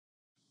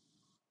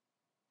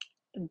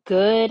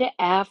Good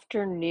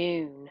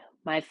afternoon,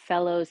 my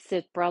fellow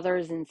Sith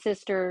brothers and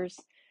sisters,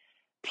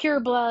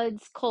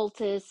 purebloods,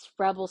 cultists,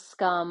 rebel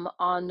scum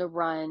on the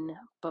run,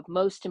 but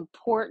most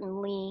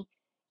importantly,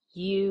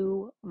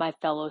 you, my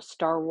fellow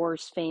Star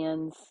Wars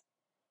fans.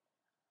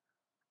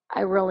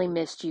 I really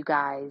missed you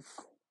guys.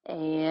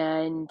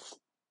 And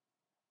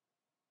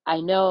I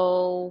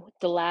know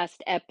the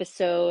last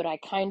episode, I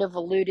kind of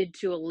alluded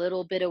to a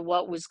little bit of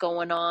what was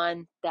going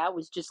on. That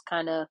was just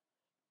kind of,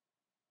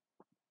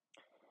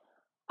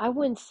 I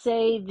wouldn't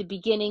say the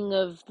beginning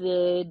of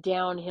the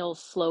downhill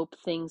slope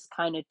things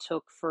kind of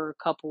took for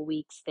a couple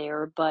weeks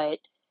there, but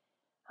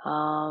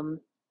um,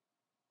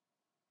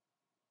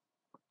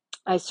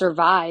 I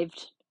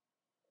survived.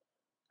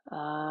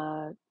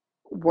 Uh,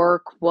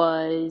 Work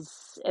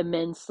was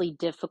immensely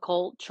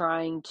difficult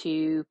trying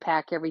to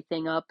pack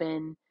everything up,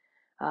 and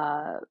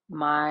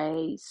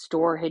my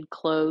store had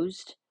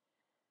closed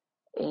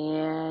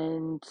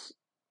and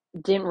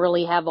didn't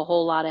really have a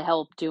whole lot of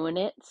help doing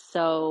it.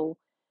 So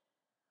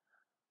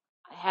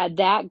I had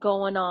that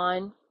going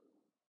on.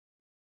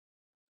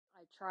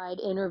 I tried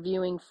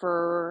interviewing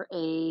for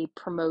a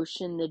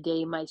promotion the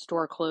day my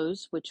store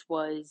closed, which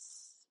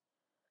was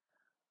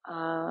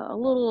a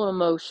little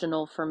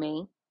emotional for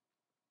me.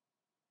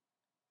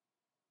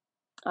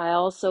 I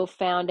also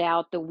found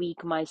out the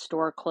week my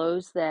store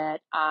closed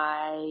that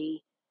I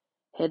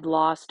had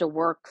lost a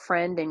work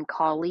friend and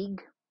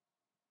colleague,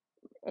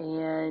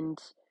 and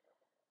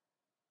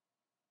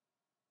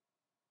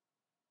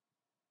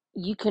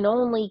you can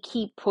only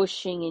keep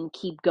pushing and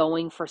keep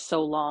going for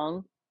so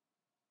long.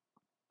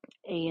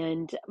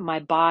 And my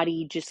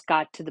body just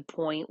got to the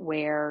point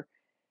where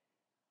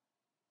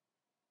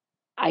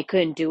I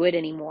couldn't do it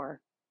anymore.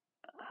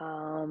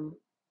 Um,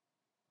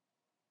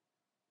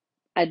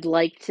 I'd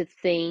like to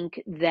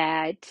think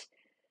that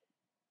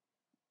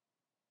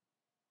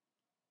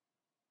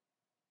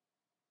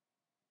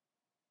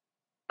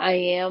I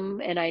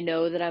am, and I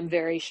know that I'm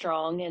very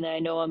strong, and I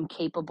know I'm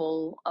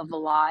capable of a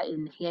lot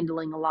and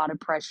handling a lot of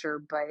pressure.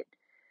 But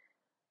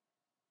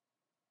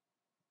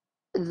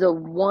the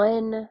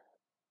one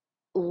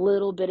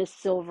little bit of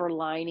silver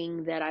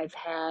lining that I've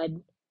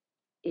had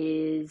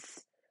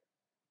is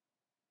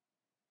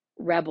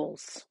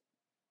Rebels,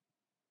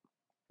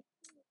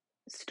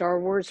 Star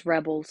Wars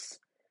Rebels.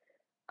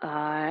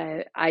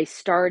 I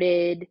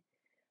started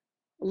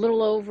a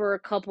little over a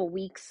couple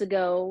weeks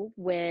ago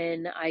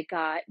when I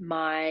got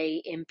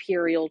my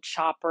Imperial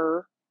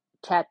Chopper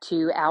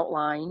tattoo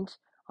outlined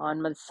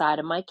on the side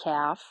of my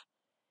calf.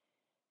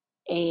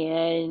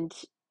 And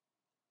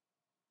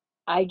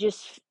I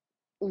just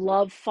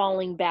love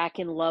falling back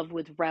in love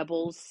with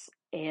Rebels.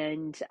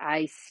 And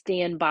I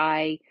stand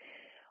by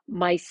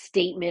my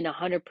statement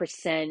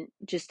 100%,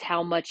 just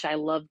how much I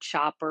love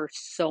Chopper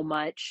so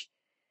much.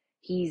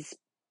 He's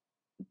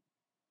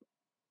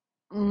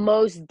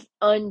most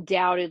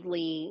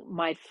undoubtedly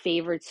my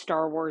favorite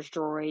Star Wars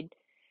droid.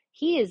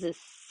 He is a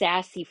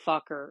sassy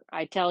fucker.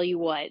 I tell you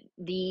what,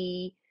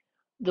 the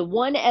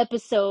one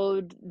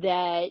episode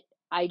that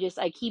I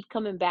keep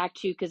coming back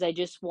to because I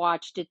just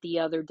watched it the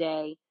other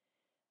day,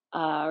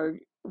 uh,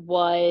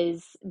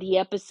 was the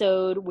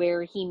episode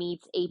where he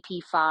meets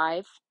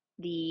AP5,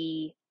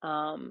 the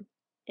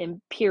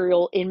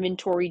Imperial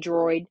inventory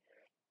droid.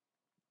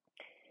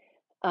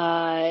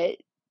 Uh,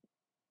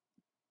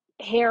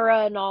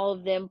 Hera and all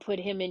of them put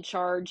him in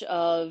charge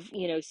of,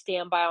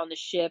 standby on the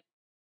ship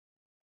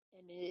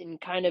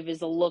and kind of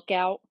as a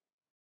lookout.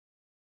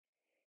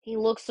 He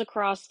looks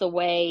across the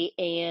way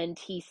and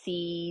he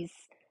sees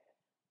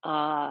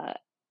uh,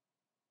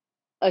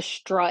 a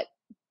strut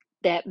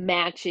that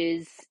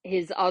matches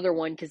his other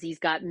one because he's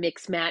got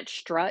mixed match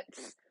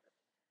struts,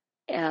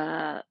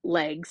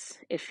 legs,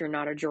 if you're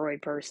not a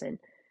droid person.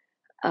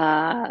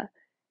 Uh,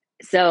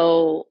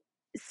 so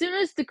as soon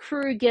as the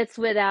crew gets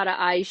without an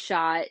eye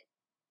shot,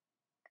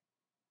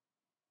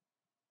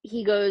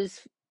 he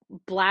goes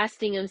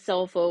blasting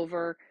himself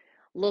over,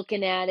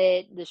 looking at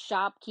it. The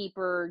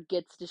shopkeeper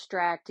gets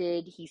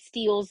distracted. He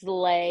steals the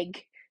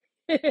leg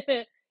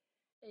and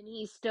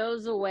he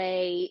stows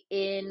away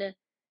in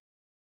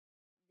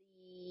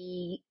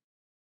the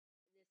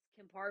this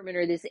compartment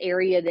or this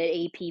area that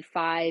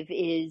AP5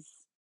 is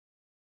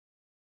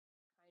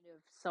kind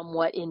of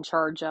somewhat in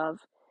charge of.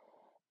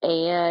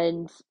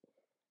 And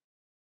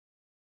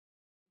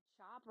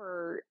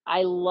Chopper,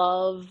 I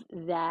love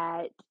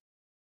that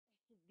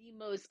the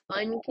most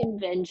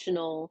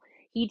unconventional.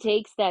 He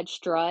takes that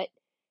strut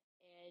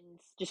and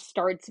just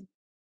starts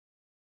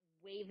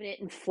waving it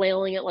and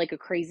flailing it like a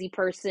crazy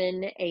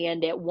person.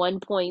 And at one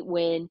point,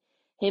 when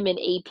him and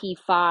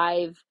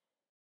AP5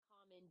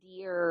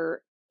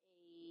 commandeer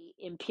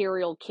a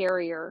Imperial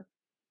carrier,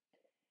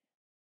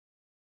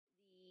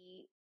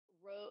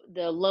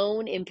 the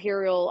lone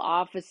Imperial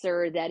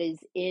officer that is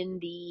in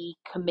the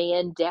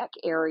command deck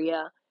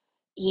area,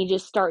 he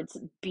just starts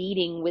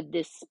beating with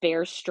this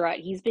spare strut.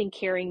 He's been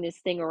carrying this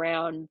thing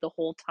around the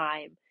whole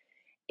time.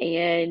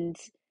 And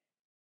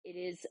it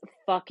is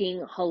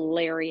fucking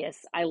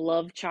hilarious. I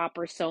love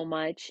Chopper so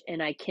much,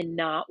 and I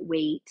cannot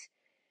wait.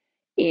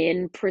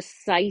 In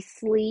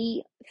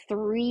precisely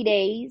 3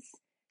 days,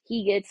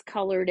 he gets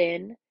colored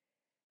in.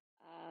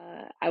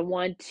 I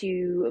want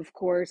to, of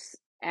course,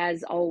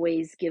 as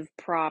always, give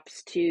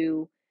props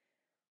to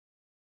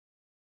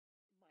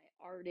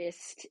my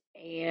artist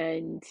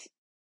and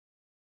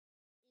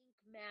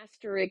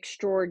master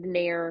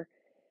extraordinaire,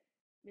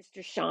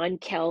 Mr. Sean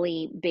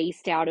Kelly,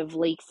 based out of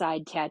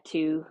Lakeside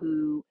Tattoo,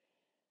 who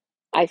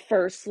I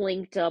first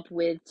linked up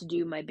with to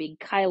do my big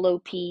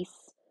Kylo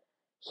piece.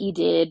 He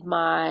did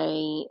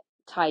my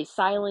Thai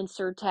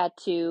silencer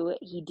tattoo.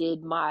 He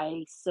did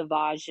my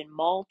Savage and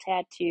Maul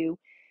tattoo.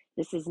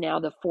 This is now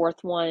the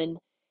fourth one,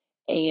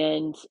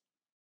 and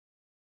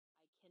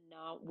I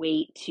cannot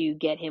wait to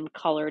get him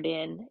colored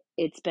in.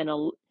 It's been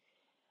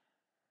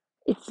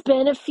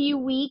a few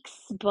weeks,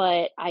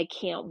 but I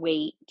can't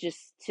wait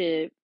just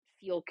to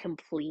feel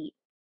complete.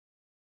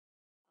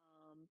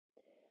 Um,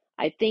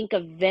 I think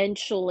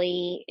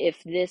eventually,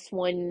 if this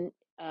one,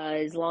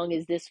 as long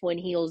as this one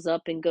heals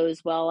up and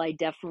goes well, I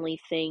definitely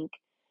think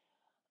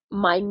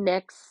my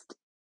next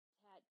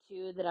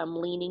tattoo that I'm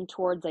leaning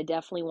towards, I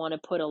definitely want to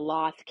put a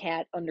Loth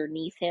cat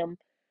underneath him.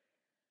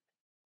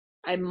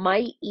 I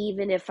might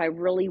even, if I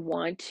really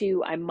want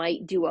to, I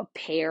might do a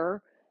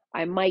pair.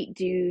 I might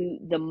do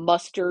the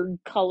mustard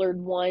colored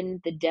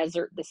one, the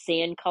desert, the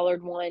sand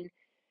colored one,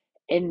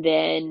 and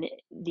then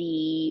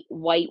the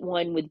white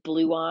one with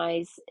blue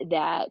eyes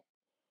that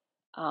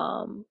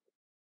um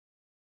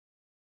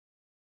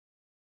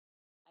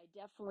I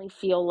definitely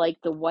feel like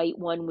the white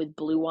one with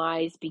blue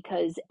eyes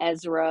because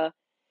Ezra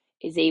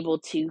is able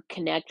to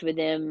connect with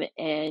him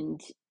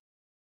and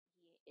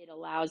it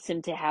allows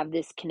him to have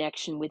this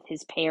connection with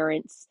his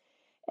parents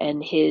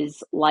and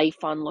his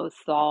life on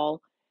Lothal.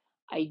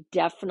 I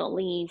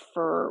definitely,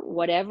 for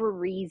whatever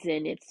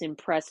reason, it's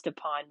impressed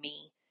upon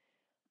me.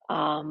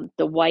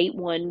 The white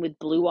one with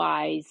blue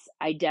eyes,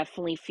 I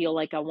definitely feel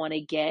like I want to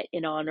get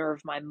in honor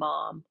of my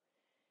mom.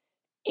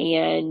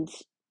 And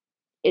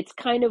it's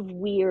kind of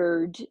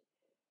weird. I'm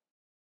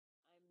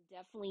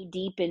definitely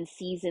deep in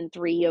season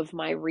 3 of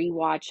my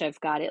rewatch. I've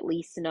got at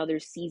least another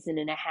season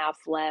and a half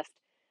left.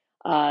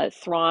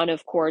 Thrawn,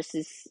 of course,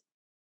 is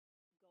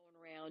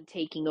going around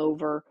taking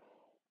over,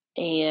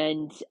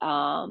 and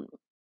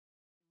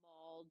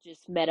Maul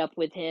just met up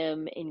with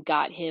him and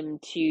got him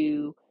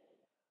to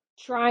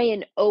try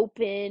and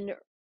open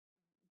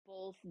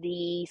both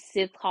the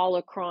Sith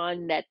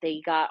holocron that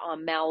they got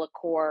on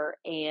Malachor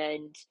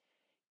and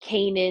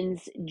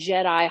Kanan's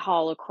Jedi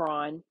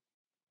holocron.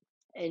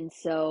 And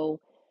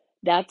so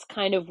that's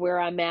kind of where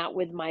I'm at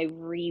with my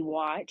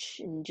rewatch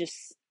and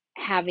just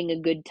having a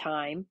good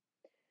time.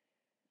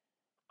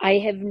 I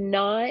have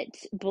not,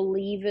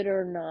 believe it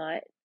or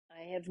not,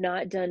 I have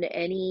not done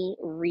any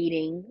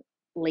reading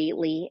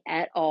lately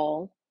at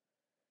all.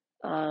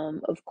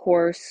 Of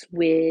course,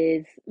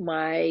 with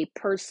my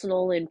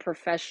personal and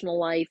professional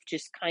life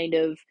just kind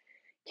of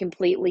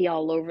completely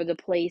all over the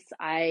place,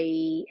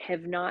 I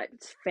have not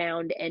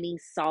found any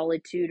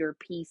solitude or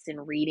peace in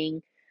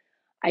reading.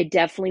 I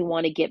definitely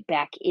want to get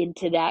back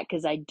into that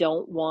because I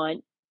don't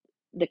want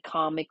the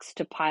comics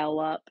to pile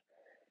up.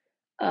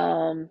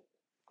 Um,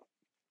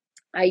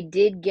 I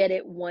did get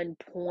at one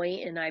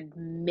point, and I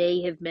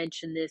may have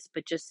mentioned this,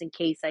 but just in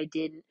case I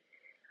didn't,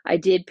 I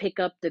did pick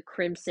up the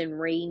Crimson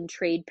Reign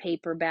trade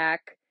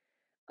paperback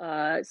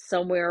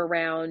somewhere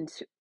around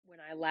when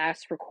I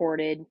last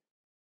recorded at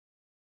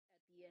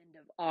the end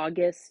of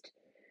August.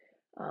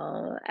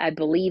 I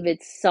believe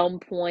it's some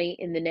point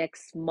in the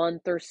next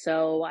month or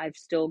so. I've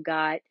still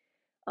got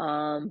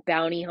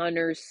Bounty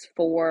Hunters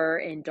 4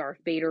 and Darth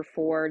Vader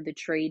 4, the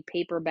trade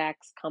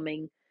paperbacks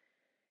coming.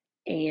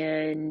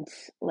 And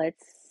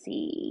let's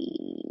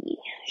see,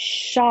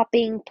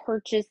 shopping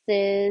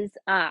purchases.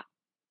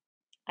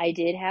 I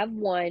did have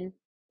one.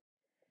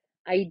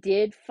 I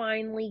did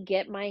finally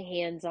get my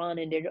hands on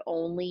it. It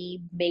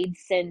only made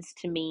sense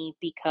to me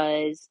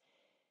because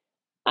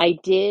I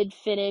did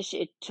finish,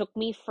 it took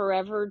me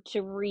forever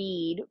to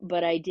read,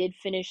 but I did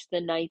finish the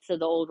Knights of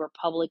the Old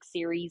Republic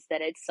series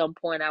that at some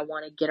point I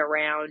want to get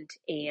around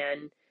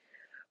and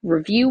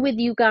review with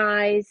you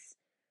guys.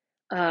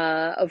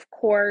 Of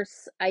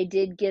course, I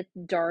did get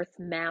Darth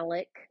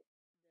Malik,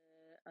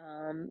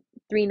 um,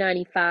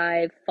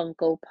 395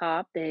 Funko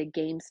Pop, the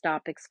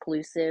GameStop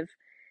exclusive.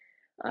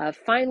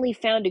 Finally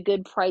found a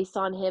good price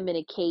on him in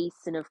a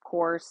case, and of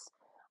course,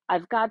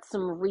 I've got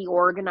some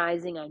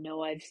reorganizing. I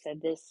know I've said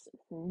this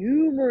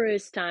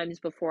numerous times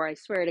before. I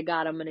swear to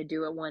God, I'm going to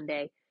do it one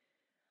day.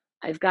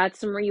 I've got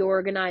some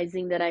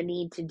reorganizing that I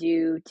need to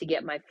do to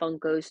get my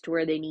Funkos to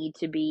where they need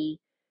to be.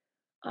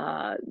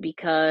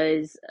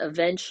 Because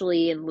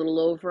eventually, in a little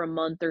over a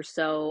month or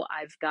so,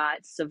 I've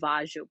got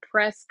Savage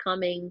Press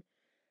coming.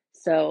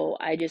 So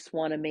I just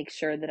want to make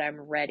sure that I'm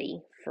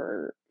ready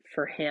for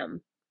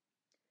him.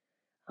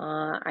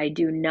 I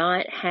do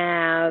not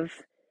have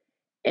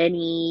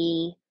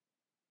any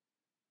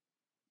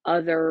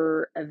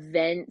other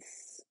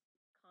events,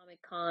 Comic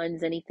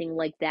Cons, anything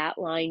like that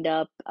lined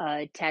up.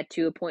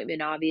 Tattoo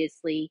appointment,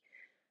 obviously.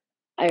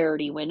 I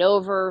already went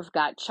over. I've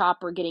got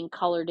Chopper getting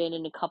colored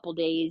in a couple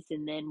days,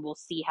 and then we'll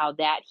see how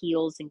that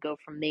heals and go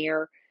from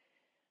there.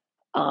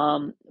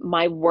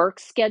 My work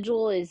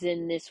schedule is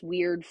in this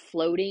weird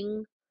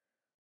uh,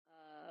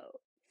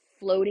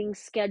 floating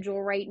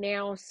schedule right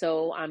now,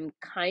 so I'm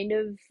kind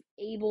of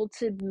able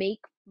to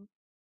make my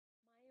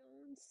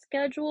own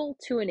schedule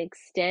to an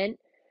extent.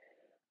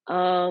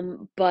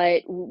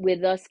 But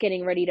with us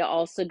getting ready to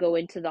also go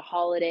into the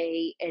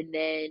holiday and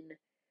then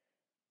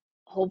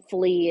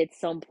hopefully at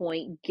some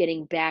point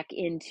getting back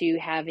into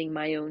having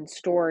my own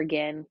store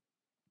again,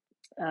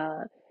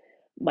 uh,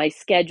 my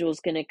schedule's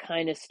going to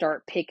kind of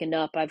start picking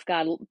up. I've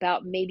got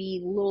about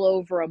maybe a little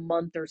over a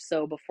month or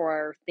so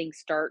before things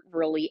start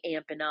really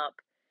amping up.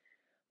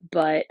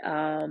 But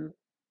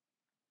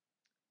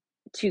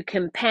to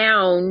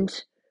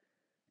compound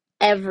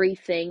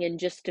everything and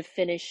just to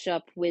finish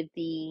up with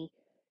the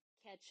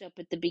catch up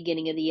at the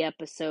beginning of the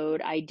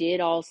episode, I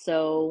did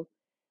also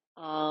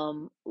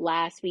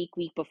last week,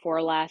 week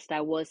before last,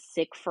 I was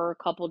sick for a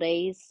couple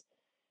days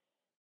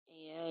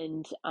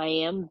and I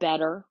am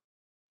better.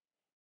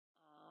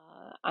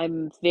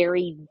 I'm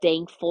very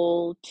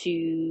thankful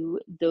to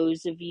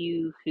those of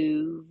you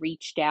who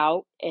reached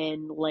out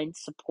and lent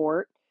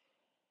support.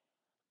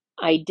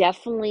 I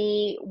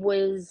definitely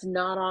was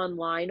not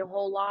online a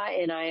whole lot,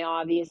 and I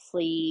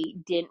obviously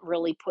didn't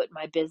really put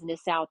my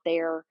business out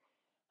there.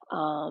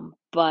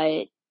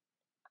 But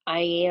I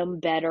am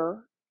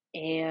better,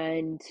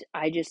 and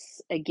I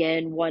just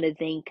again want to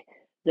thank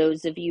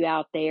those of you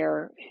out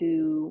there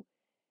who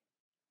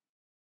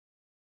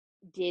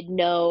did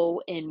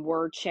know and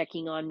were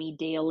checking on me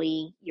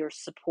daily, your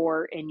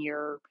support and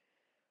your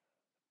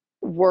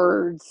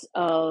words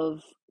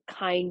of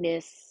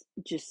kindness.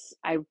 Just,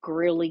 I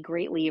really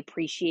greatly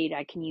appreciate.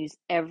 I can use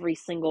every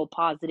single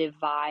positive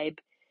vibe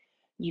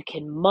you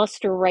can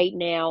muster right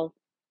now.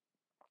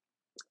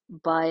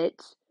 But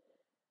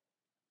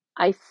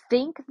I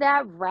think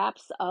that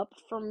wraps up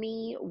for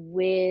me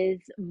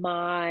with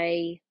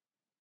my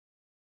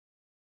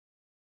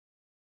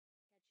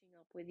catching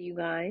up with you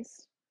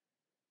guys.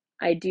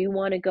 I do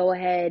want to go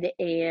ahead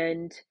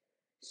and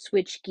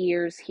switch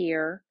gears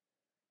here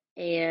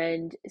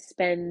and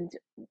spend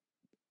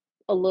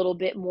a little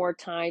bit more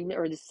time,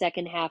 or the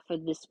second half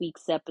of this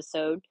week's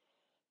episode,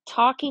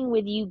 talking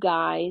with you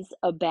guys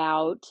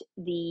about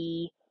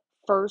the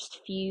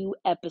first few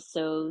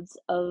episodes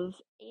of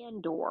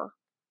Andor.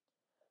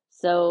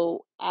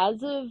 So,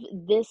 as of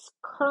this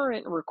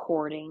current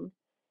recording,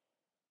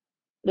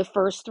 the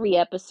first three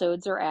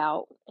episodes are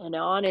out, and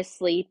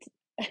honestly,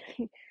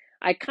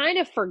 I kind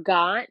of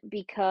forgot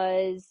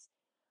because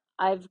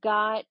I've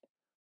got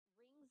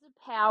Rings of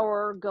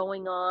Power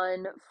going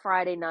on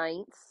Friday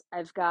nights.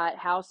 I've got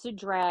House of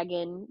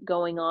Dragon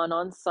going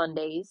on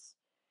Sundays.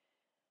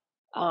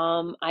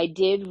 I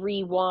did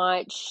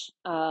rewatch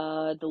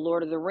the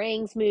Lord of the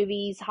Rings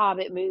movies,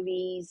 Hobbit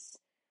movies.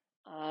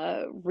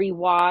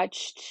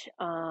 Rewatched,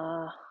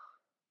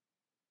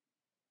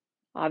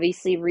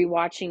 obviously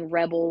rewatching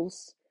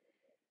Rebels.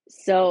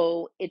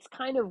 So it's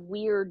kind of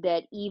weird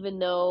that even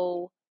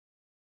though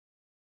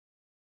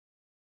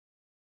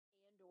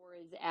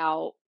Andor is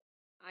out,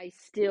 I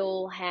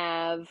still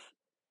have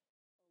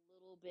a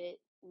little bit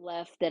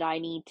left that I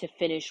need to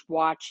finish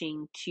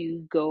watching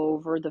to go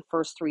over the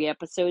first three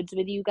episodes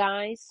with you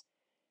guys.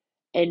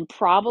 And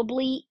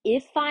probably,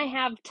 if I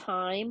have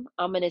time,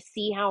 I'm going to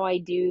see how I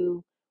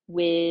do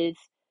with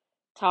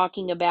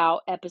talking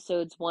about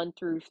episodes one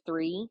through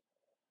three.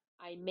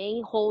 I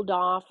may hold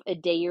off a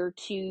day or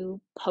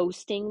two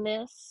posting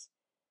this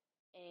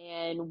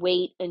and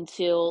wait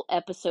until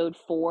episode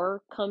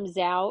four comes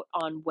out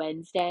on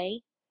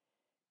Wednesday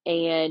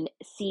and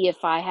see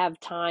if I have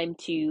time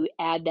to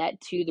add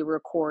that to the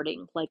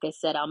recording. Like I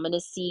said, I'm going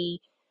to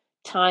see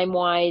time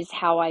wise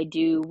how I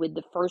do with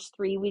the first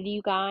three with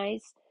you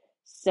guys.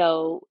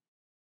 So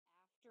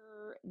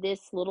after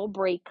this little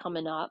break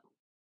coming up,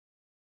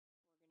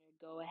 we're going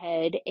to go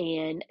ahead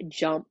and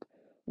jump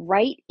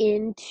right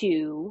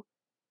into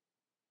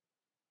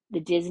the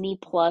Disney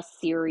Plus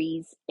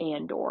series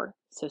Andor.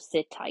 So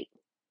sit tight.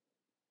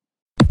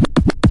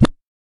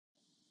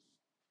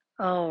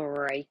 All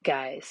right,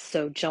 guys.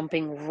 So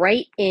jumping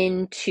right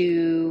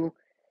into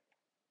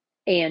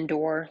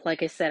Andor.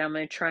 Like I said, I'm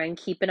going to try and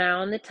keep an eye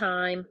on the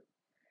time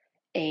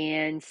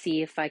and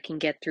see if I can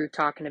get through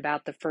talking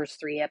about the first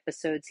three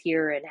episodes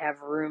here and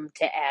have room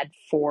to add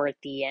four at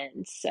the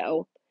end.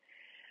 So,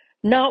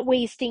 not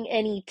wasting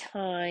any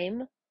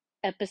time,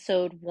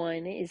 episode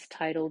one is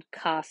titled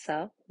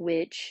Casa,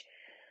 which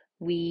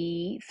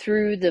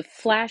through the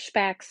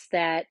flashbacks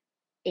that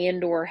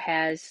Andor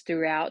has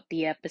throughout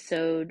the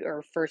episode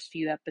or first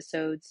few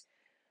episodes,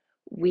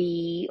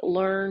 we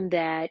learn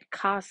that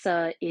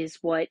Casa is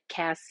what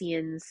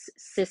Cassian's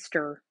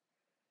sister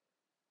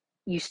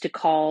used to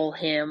call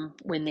him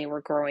when they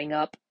were growing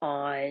up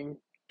on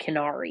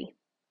Kenari.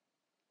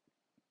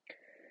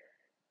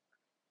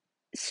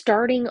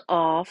 Starting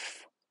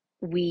off,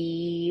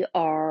 we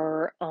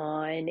are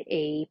on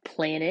a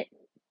planet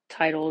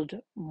titled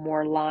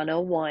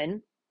Morlana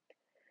 1,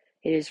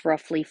 It is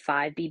roughly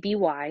 5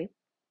 BBY.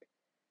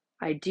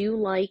 I do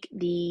like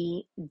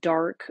the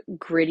dark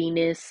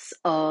grittiness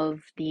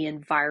of the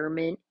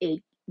environment.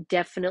 It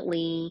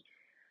definitely,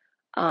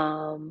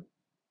 um,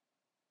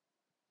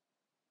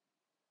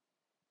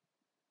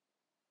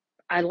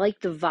 I like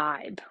the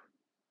vibe.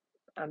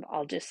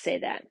 I'll just say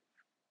that.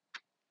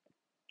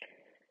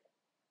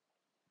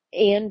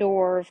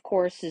 Andor, of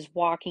course, is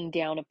walking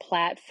down a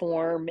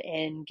platform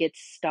and gets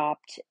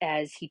stopped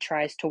as he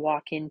tries to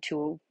walk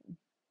into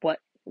what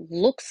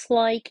looks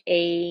like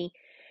a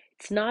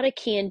it's not a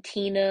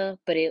cantina,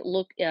 but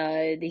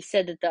they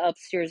said that the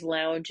upstairs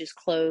lounge is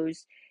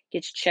closed.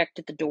 Gets checked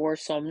at the door,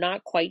 so I'm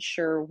not quite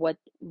sure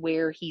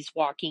where he's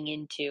walking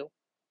into.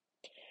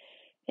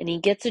 And he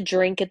gets a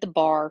drink at the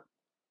bar.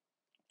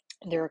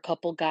 There are a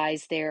couple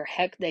guys there.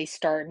 Heck, they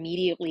start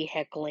immediately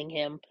heckling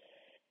him,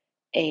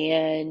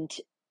 and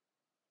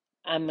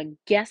I'm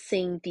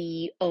guessing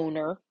the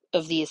owner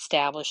of the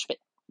establishment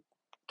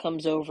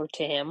comes over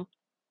to him.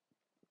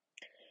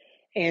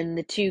 And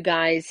the two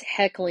guys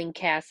heckling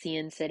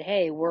Cassian said,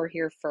 "Hey, we're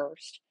here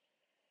first."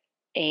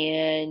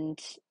 And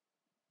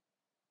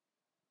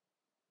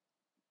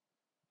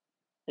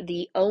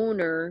the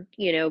owner,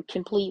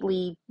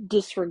 completely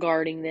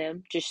disregarding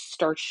them, just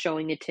starts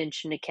showing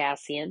attention to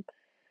Cassian.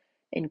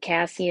 And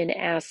Cassian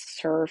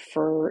asks her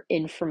for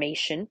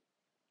information,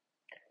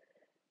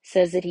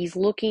 says that he's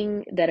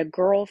looking, that a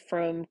girl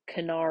from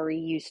Canary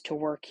used to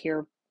work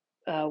here,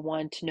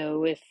 wanted to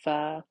know if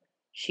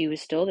she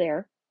was still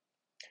there.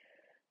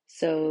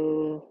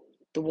 So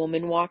the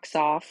woman walks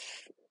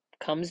off,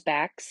 comes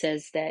back,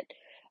 says that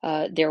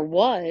there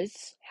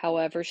was,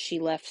 however, she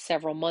left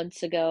several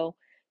months ago.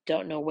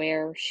 Don't know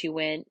where she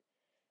went.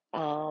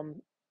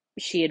 Um,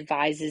 she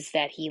advises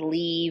that he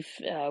leave.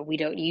 We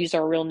don't use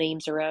our real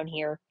names around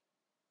here.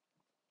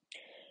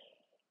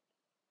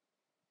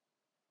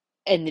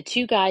 And the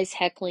two guys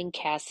heckling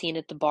Cassian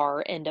at the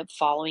bar end up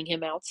following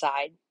him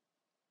outside.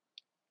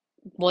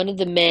 One of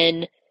the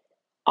men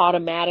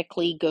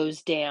automatically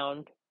goes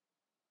down.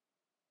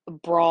 A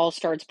brawl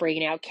starts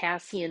breaking out.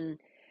 Cassian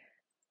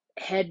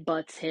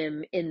headbutts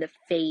him in the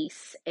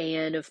face.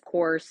 And of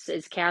course,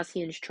 as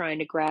Cassian's trying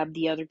to grab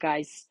the other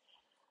guy's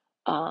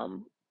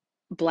um,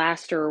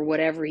 blaster or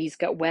whatever he's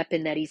got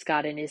weapon that he's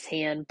got in his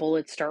hand,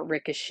 bullets start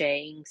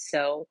ricocheting.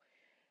 So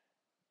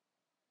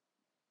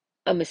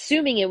I'm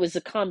assuming it was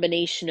a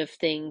combination of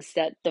things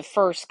that the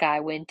first guy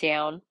went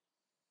down.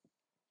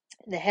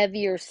 The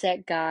heavier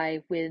set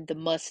guy with the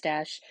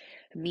mustache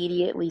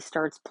immediately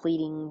starts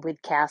pleading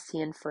with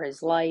Cassian for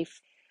his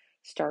life,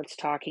 starts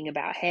talking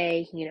about,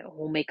 hey,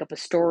 we'll make up a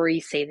story,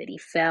 say that he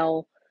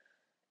fell.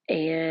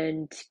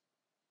 And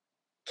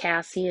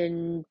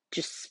Cassian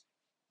just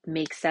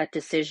makes that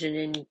decision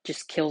and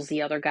just kills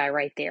the other guy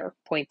right there,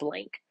 point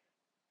blank.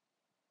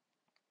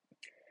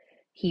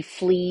 He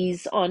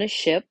flees on a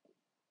ship.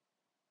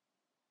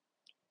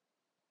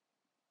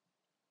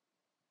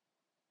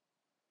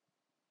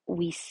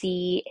 We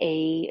see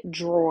a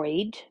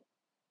droid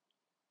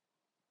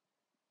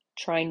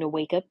trying to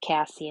wake up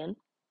Cassian.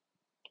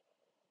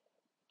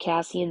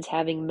 Cassian's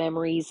having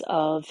memories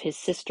of his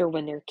sister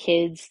when they're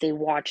kids. They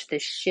watch the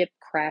ship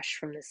crash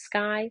from the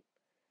sky.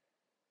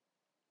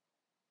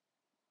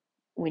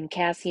 When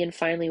Cassian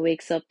finally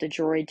wakes up, the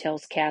droid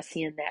tells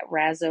Cassian that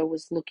Razzo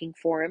was looking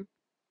for him.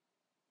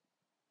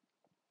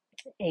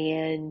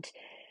 And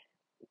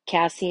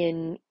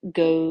Cassian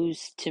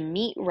goes to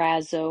meet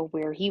Razzo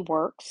where he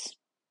works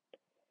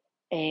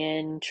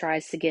and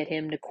tries to get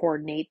him to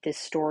coordinate this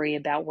story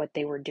about what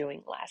they were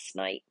doing last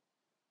night.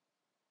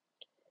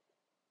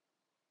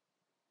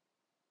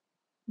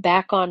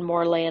 Back on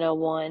Morlana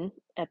 1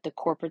 at the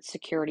corporate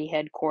security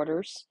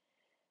headquarters,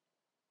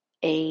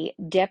 a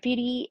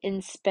Deputy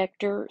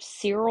Inspector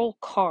Cyril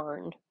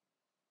Karn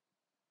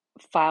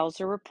files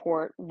a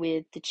report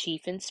with the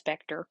Chief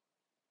Inspector.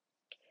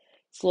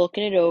 He's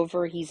looking it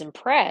over. He's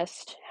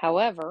impressed.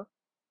 However,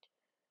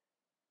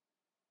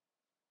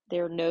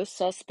 there are no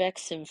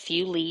suspects and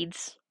few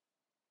leads.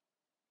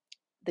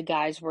 The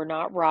guys were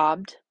not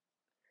robbed.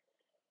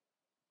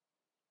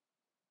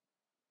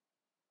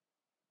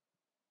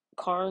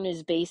 Karn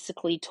is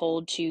basically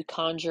told to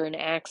conjure an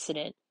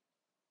accident,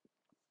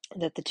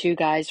 that the two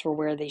guys were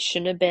where they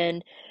shouldn't have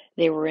been.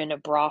 They were in a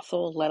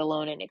brothel, let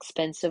alone an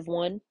expensive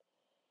one.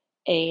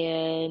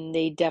 And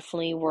they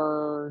definitely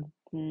were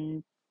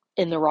in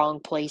the wrong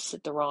place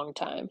at the wrong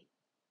time.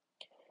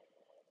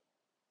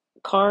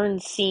 Karn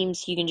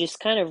seems, you can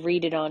just kind of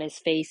read it on his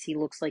face. He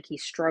looks like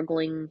he's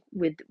struggling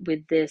with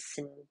this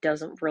and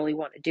doesn't really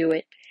want to do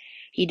it.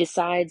 He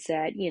decides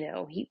that,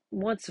 he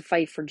wants to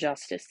fight for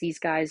justice. These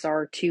guys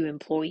are two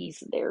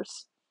employees of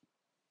theirs.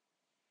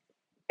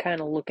 Kind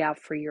of look out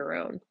for your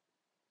own.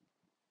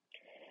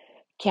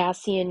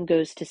 Cassian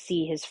goes to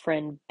see his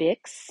friend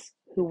Bix,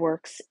 who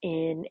works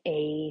in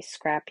a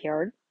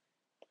scrapyard.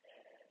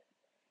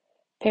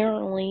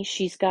 Apparently,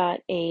 she's got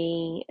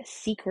a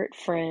secret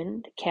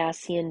friend.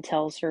 Cassian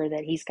tells her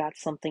that he's got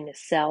something to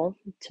sell,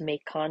 to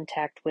make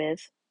contact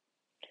with.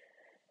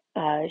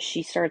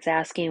 She starts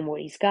asking him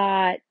what he's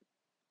got.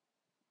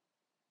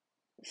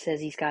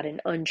 Says he's got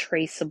an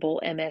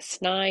untraceable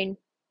MS-9.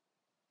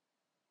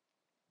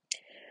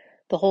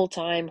 The whole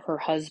time her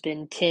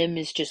husband Tim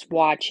is just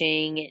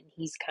watching, and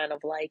he's kind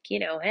of like,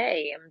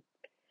 hey,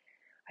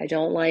 I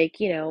don't like,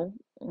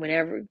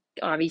 whenever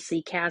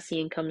obviously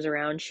Cassian comes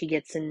around, she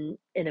gets in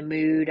a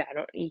mood. I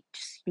don't you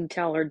can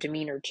tell her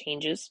demeanor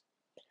changes.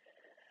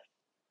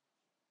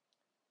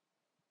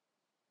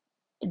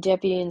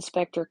 Deputy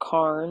Inspector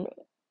Karn,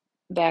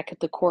 back at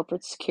the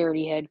corporate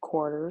security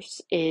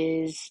headquarters,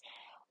 is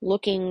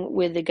looking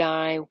with the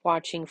guy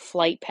watching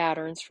flight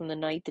patterns from the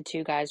night the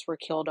two guys were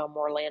killed on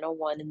Morlano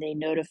 1, and they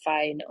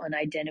notify an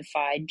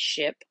unidentified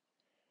ship.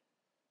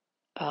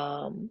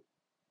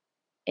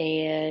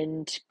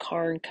 And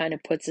Karn kind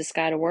of puts this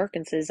guy to work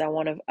and says, I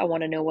want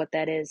to know what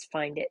that is.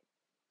 Find it.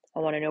 I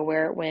want to know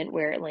where it went,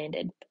 where it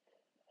landed.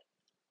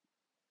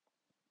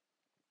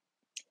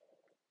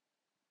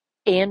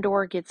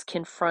 Andor gets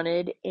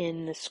confronted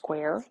in the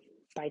square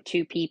by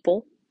two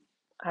people.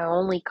 I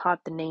only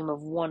caught the name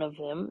of one of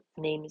them.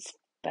 Name is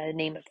by the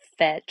name of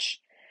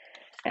Fetch,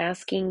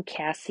 asking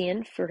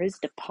Cassian for his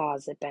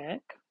deposit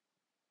back.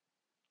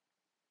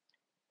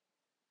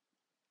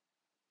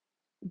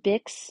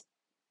 Bix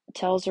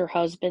tells her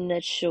husband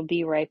that she'll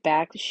be right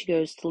back. She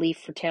goes to leave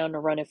for town to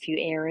run a few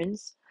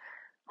errands.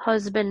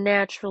 Husband,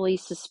 naturally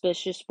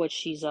suspicious what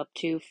she's up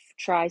to,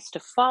 tries to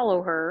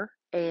follow her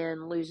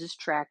and loses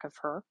track of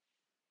her.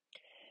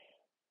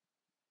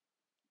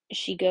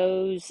 She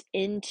goes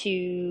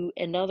into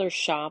another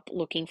shop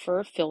looking for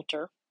a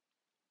filter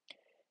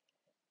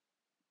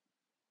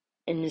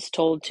and is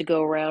told to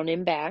go around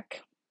and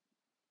back.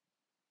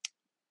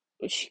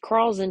 She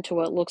crawls into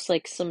what looks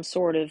like some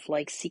sort of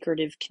like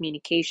secretive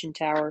communication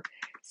tower,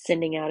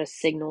 sending out a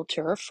signal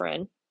to her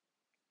friend.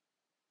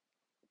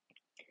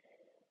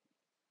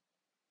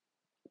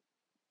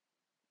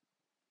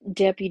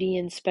 Deputy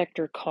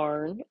Inspector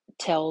Karn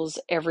tells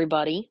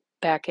everybody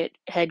back at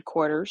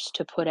headquarters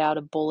to put out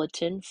a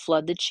bulletin,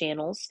 flood the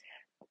channels,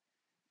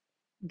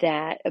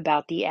 that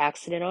about the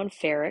accident on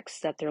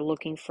Ferrix, that they're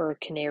looking for a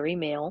Canary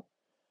male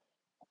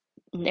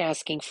and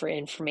asking for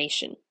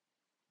information.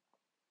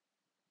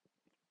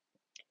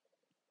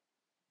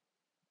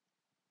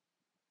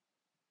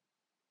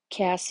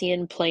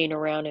 Cassian playing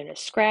around in a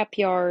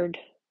scrapyard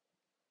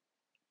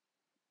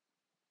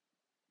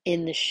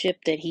in the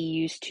ship that he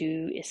used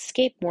to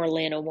escape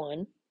Morlana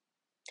 1.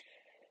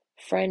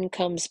 Friend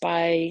comes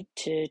by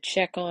to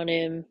check on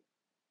him,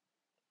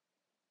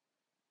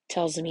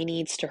 tells him he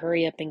needs to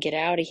hurry up and get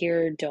out of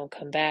here, don't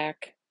come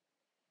back.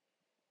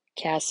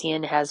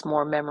 Cassian has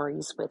more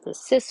memories with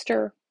his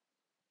sister.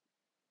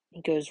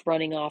 He goes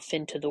running off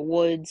into the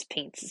woods,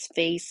 paints his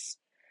face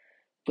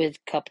with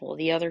a couple of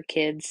the other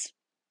kids.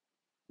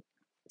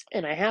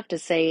 And I have to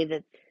say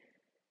that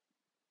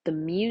the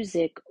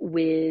music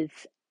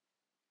with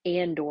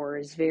Andor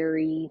is it's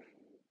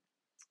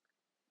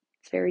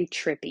very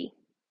trippy.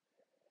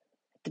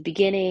 At the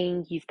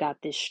beginning, you've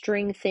got this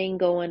string thing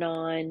going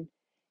on,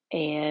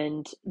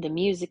 and the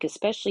music,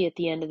 especially at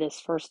the end of this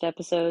first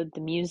episode, the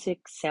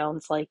music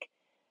sounds like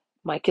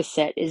my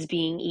cassette is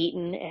being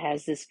eaten. It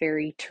has this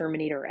very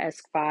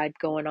Terminator-esque vibe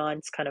going on.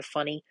 It's kind of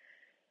funny.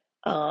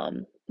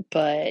 Um,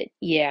 but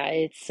yeah,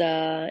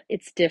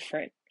 it's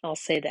different. I'll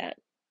say that.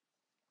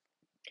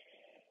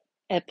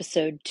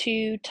 Episode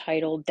 2,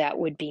 titled That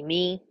Would Be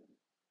Me.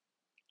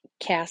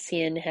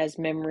 Cassian has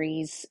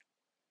memories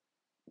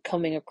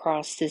coming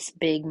across this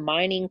big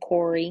mining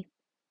quarry.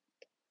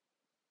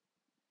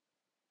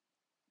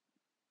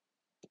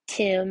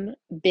 Tim,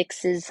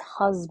 Bix's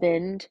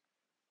husband,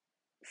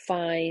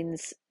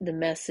 finds the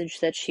message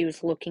that she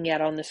was looking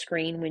at on the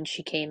screen when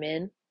she came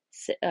in.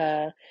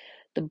 The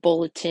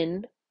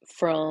bulletin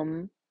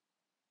from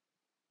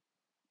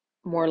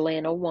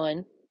Morlana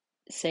 1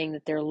 saying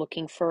that they're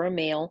looking for a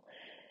male.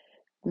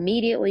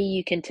 Immediately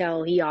you can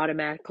tell he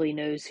automatically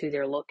knows who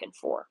they're looking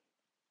for.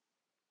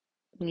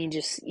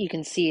 You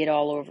can see it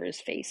all over his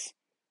face.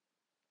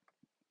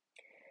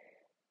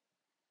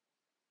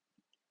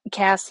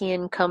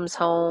 Cassian comes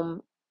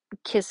home,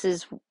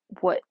 kisses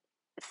what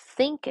I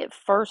think at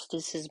first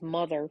is his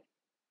mother.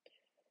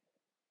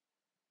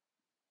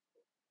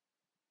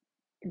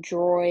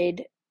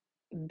 Droid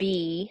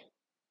B,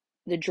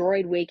 the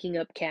droid waking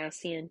up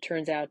Cassian,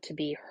 turns out to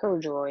be her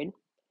droid.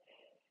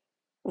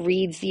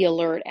 Reads the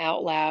alert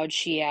out loud.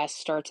 She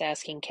starts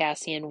asking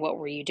Cassian, "What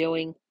were you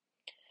doing?"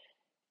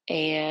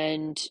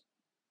 And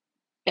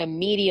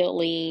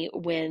immediately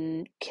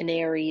when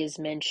Canary is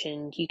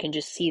mentioned, you can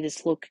just see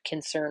this look of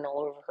concern all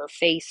over her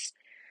face.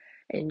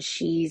 And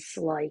she's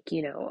like,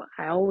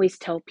 I always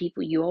tell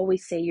people, you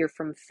always say you're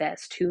from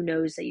Fest. Who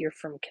knows that you're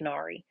from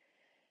Canary?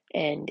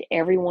 And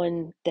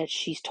everyone that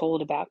she's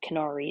told about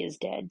Canary is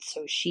dead.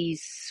 So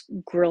she's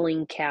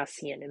grilling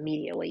Cassian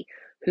immediately.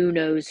 Who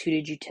knows? Who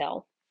did you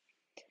tell?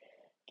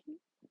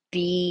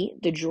 B,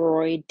 the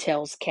droid,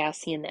 tells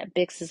Cassian that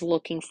Bix is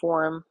looking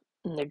for him.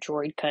 And the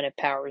droid kind of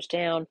powers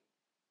down.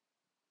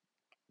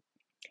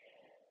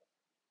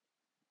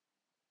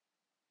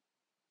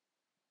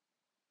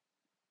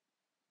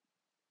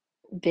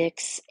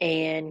 Bix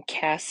and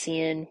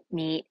Cassian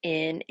meet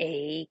in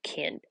a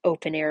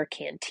open air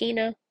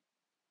cantina.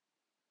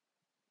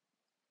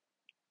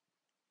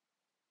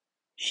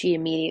 She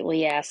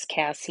immediately asks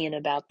Cassian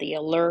about the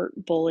alert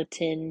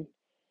bulletin,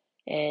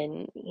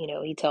 and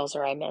he tells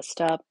her, I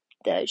messed up.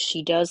 That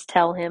she does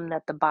tell him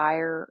that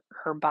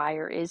her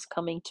buyer is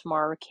coming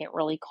tomorrow. Can't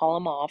really call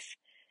him off.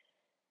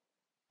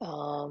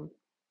 Um,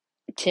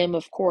 Tim,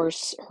 of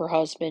course, her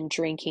husband,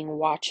 drinking,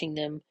 watching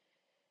them,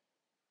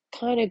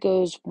 kind of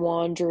goes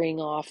wandering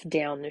off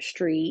down the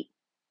street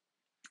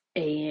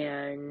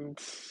and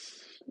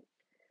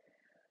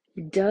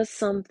does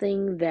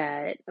something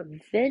that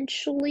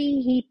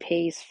eventually he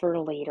pays for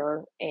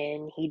later,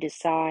 and he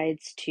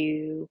decides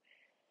to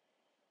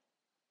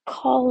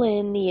call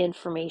in the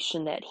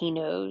information that he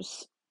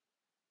knows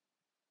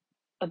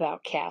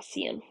about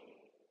Cassian.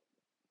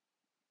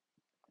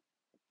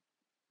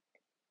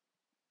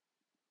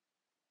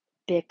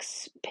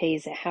 Bix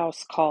pays a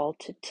house call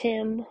to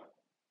Tim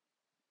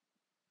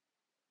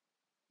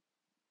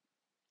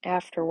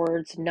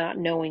afterwards, not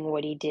knowing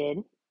what he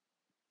did.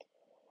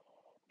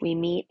 We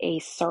meet a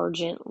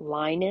Sergeant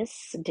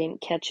Linus,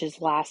 didn't catch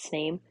his last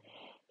name.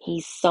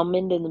 He's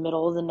summoned in the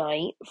middle of the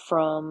night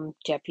from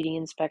Deputy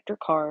Inspector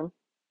Karn,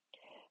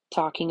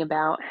 talking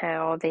about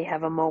how they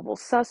have a mobile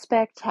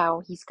suspect,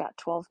 how he's got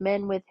 12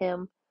 men with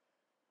him.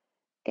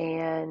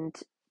 And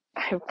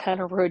I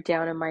kind of wrote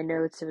down in my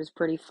notes, it was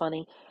pretty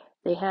funny.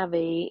 They have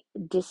a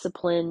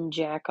discipline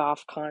jack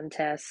off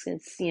contest.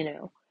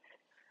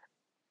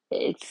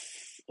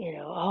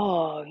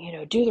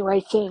 Do the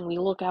right thing. We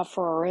look out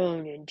for our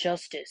own and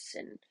justice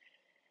and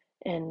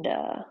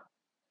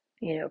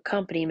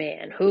company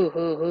man,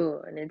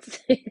 hoo, and it's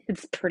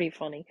it's pretty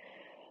funny.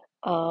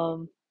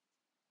 Um,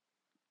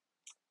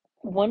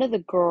 one of the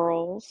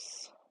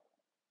girls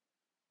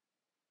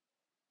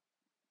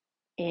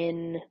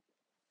in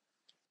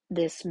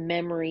this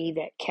memory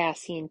that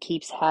Cassian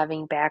keeps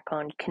having back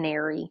on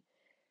Canary,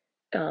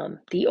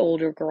 the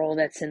older girl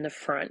that's in the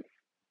front,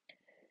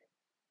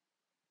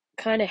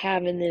 kind of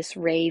having this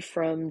Ray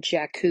from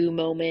Jakku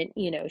moment.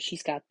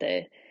 She's got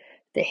the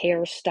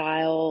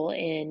hairstyle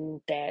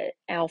and that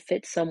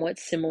outfit somewhat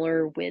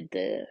similar with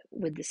the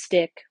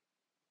stick.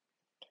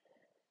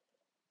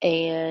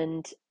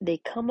 And they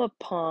come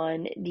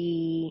upon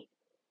the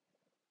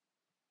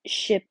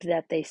ship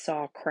that they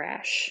saw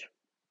crash,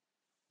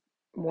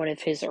 one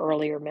of his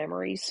earlier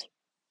memories.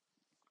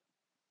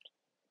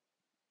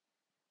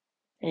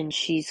 And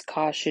she's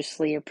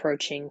cautiously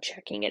approaching,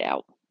 checking it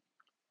out.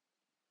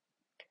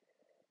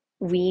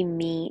 We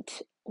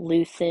meet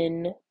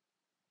Luthen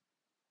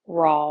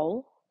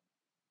Rawl,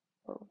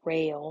 or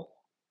Rail,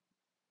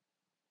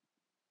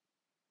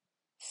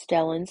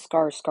 Stellan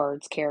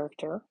Skarsgård's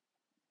character.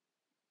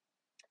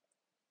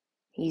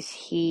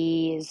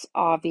 He is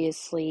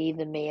obviously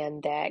the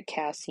man that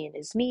Cassian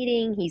is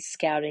meeting. He's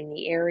scouting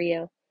the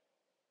area.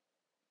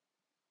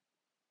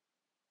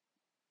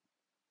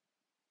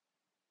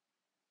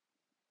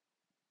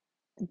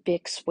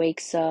 Bix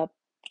wakes up.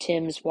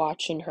 Tim's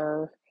watching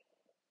her.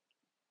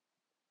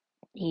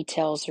 He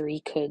tells her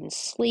he couldn't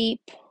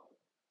sleep.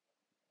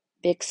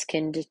 Bix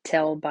can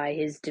tell by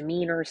his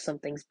demeanor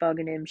something's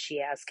bugging him.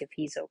 She asks if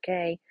he's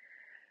okay.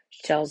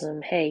 She tells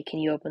him, hey, can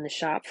you open the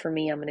shop for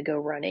me? I'm going to go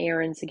run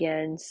errands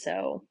again.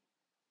 So,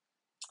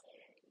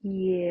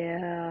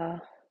 yeah.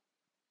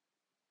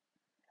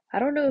 I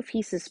don't know if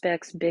he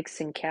suspects Bix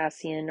and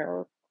Cassian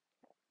are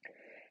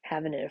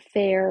having an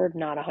affair.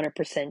 Not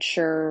 100%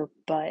 sure.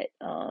 But,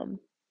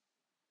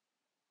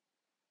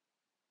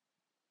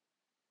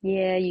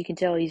 yeah, you can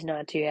tell he's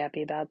not too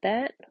happy about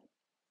that.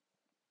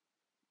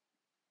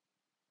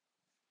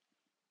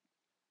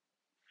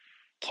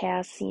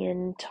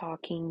 Cassian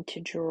talking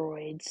to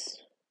droids.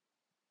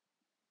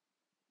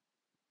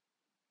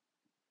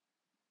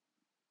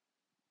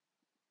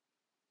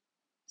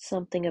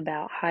 Something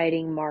about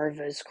hiding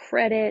Marva's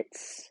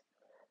credits.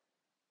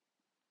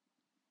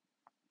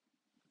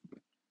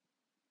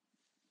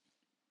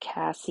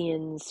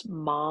 Cassian's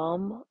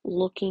mom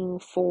looking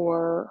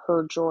for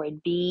her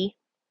droid B.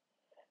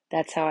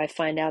 That's how I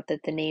find out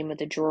that the name of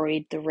the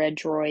droid, the red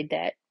droid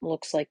that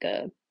looks like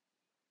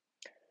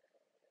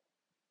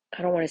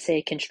I don't want to say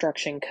a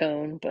construction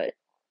cone, but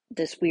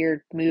this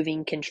weird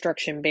moving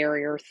construction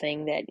barrier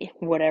thing that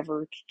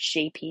whatever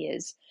shape he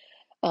is.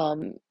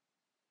 Um,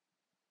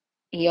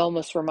 he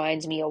almost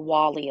reminds me of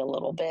Wally a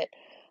little bit.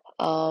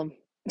 Um,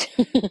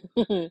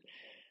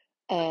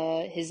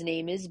 his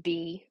name is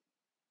B.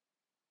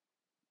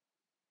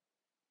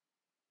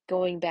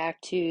 Going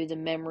back to the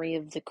memory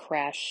of the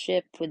crash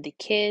ship with the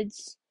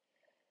kids,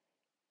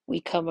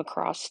 we come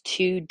across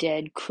two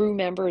dead crew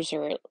members,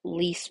 or at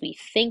least we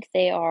think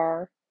they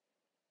are.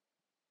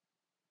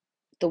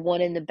 The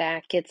one in the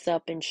back gets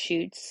up and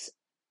shoots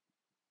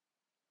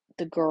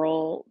the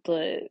girl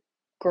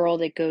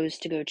that goes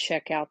to go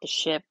check out the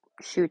ship,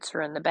 shoots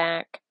her in the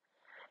back.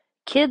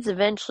 Kids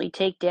eventually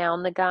take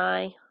down the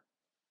guy,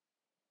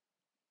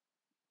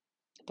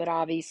 but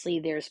obviously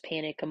there's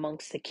panic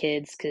amongst the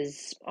kids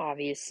because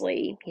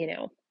obviously,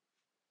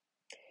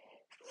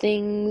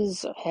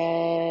 things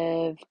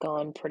have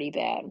gone pretty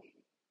bad.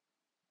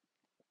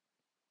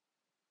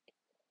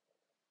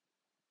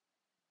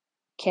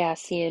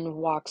 Cassian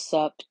walks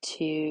up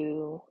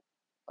to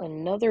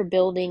another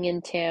building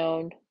in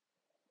town,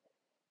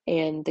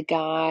 and the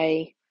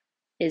guy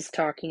is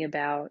talking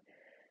about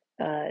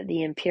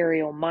the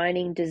Imperial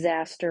mining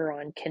disaster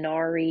on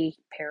Kenari.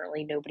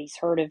 Apparently, nobody's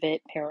heard of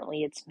it.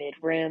 Apparently, it's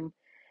mid-rim.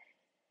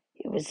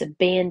 It was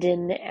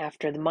abandoned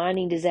after the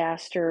mining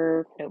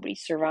disaster. Nobody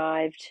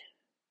survived.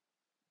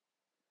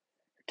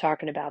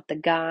 Talking about the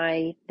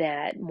guy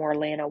that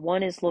Morlana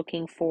 1 is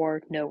looking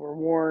for, no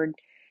reward.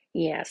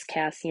 He asks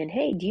Cassian,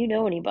 hey, do you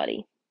know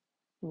anybody?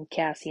 And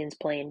Cassian's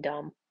playing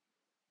dumb.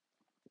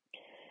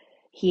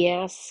 He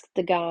asks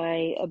the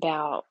guy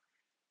about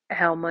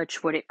how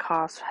much would it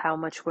cost, how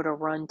much would a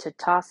run to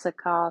Tassa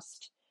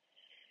cost,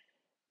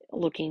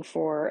 looking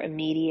for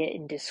immediate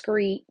and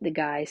discreet. The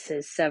guy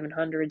says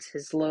 700's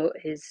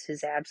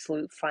his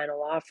absolute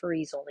final offer.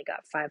 He's only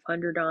got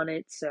 500 on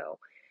it, so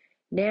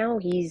now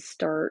we're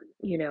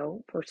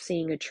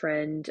seeing a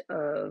trend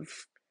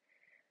of,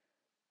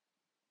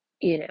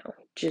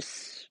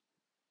 just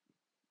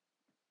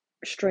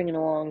stringing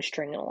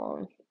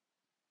along.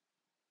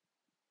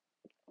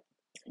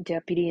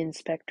 Deputy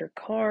Inspector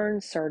Karn,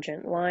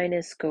 Sergeant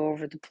Linus go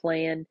over the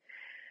plan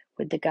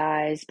with the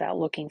guys about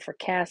looking for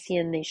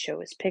Cassian. They show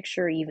his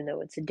picture, even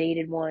though it's a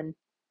dated one.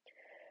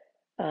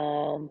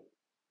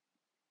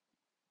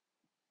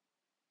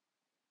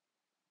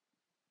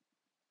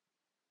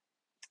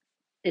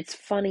 It's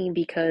funny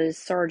because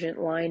Sergeant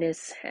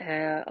Linus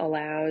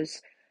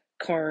allows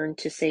Karn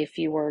to say a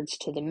few words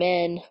to the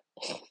men.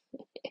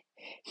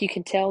 You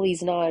can tell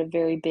he's not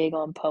very big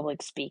on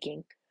public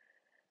speaking.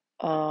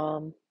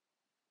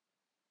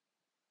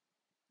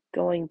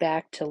 Going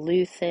back to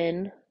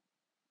Luthen,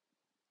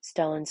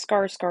 Stellan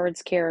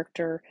Skarsgård's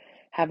character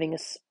having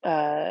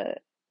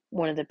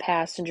one of the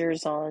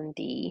passengers on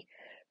the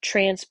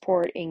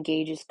transport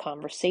engages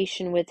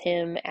conversation with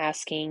him,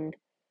 asking,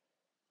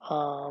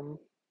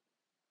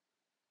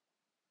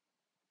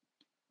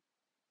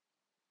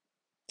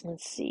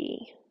 let's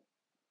see,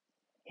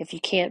 if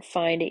you can't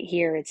find it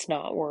here, it's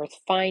not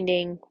worth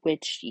finding,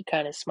 which he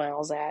kind of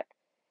smiles at.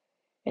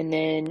 And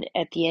then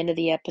at the end of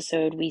the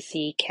episode, we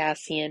see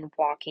Cassian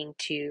walking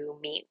to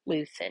meet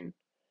Luthen.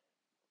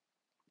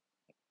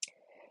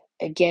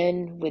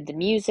 Again, with the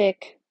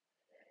music,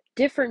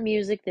 different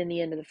music than the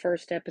end of the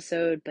first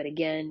episode, but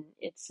again,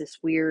 it's this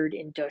weird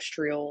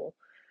industrial,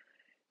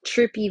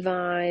 trippy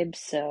vibe,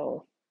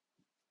 so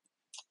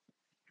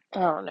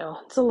I don't know.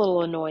 It's a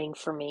little annoying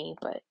for me,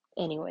 but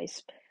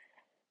anyways.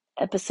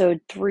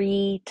 Episode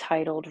 3,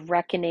 titled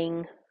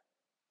Reckoning.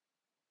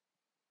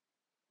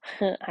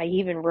 I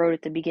even wrote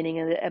at the beginning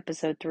of the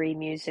episode 3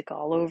 music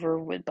all over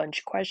with a bunch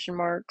of question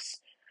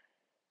marks.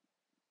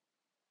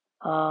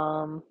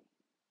 Going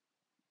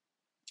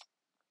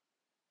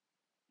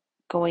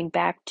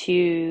back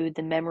to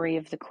the memory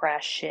of the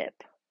crashed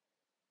ship.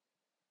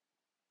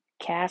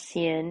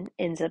 Cassian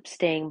ends up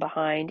staying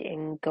behind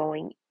and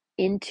going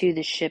into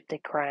the ship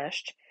that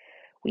crashed.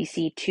 We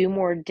see 2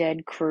 more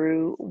dead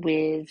crew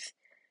with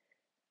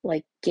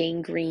like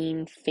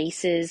gangrene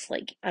faces,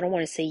 like I don't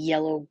want to say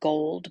yellow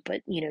gold,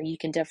 but you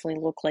can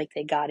definitely look like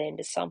they got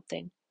into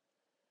something.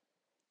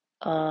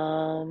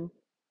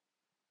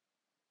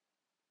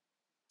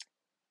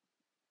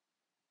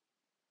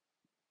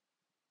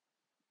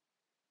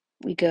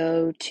 We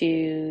go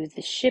to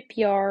the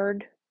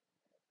shipyard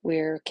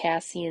where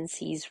Cassian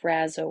sees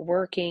Razzo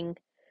working,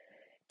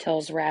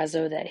 tells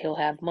Razzo that he'll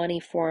have money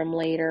for him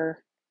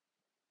later.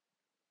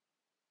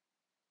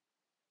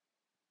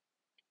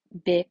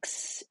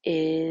 Bix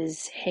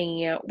is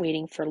hanging out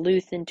waiting for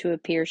Luthen to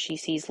appear. She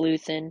sees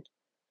Luthen.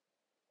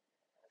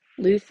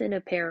 Luthen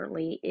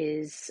apparently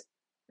is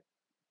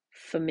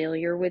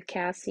familiar with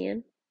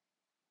Cassian.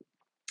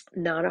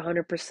 Not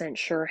 100%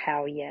 sure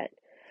how yet,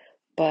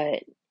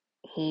 but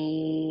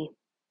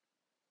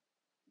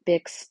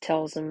Bix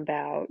tells him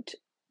about,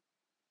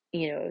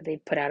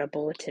 they put out a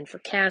bulletin for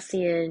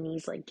Cassian.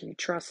 He's like, do you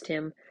trust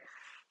him?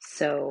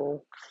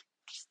 So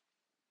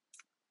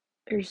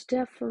there's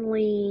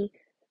definitely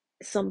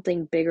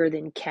something bigger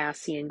than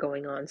Cassian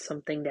going on,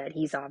 something that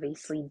he's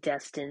obviously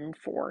destined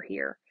for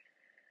here.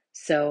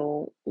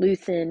 So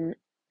Luthen,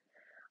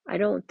 I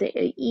don't think,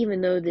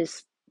 even though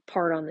this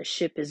part on the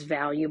ship is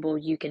valuable,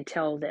 you can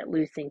tell that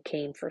Luthen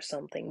came for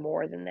something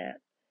more than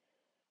that.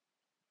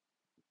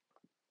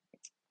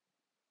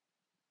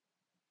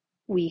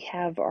 We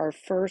have our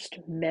first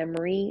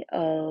memory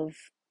of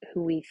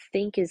who we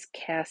think is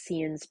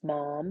Cassian's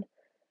mom,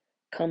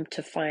 come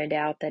to find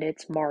out that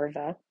it's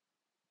Marva,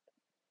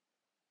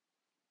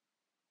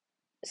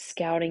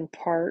 scouting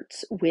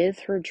parts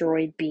with her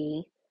droid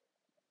B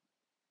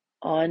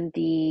on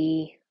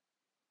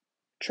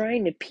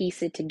trying to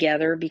piece it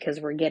together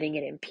because we're getting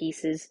it in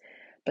pieces,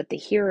 but they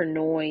hear a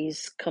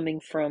noise coming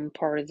from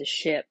part of the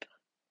ship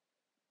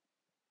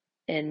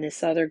and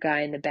this other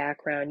guy in the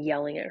background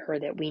yelling at her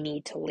that we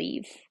need to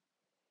leave.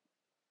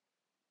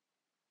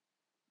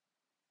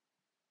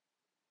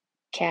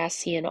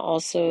 Cassian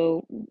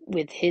also,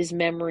 with his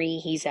memory,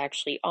 he's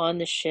actually on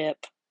the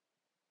ship.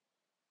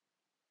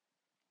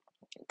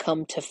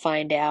 Come to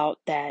find out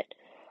that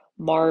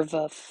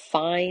Marva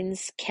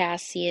finds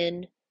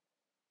Cassian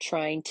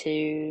trying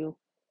to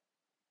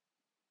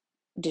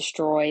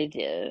destroy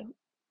the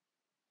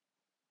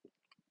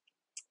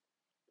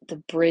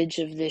bridge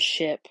of this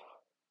ship.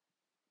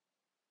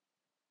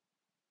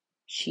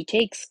 She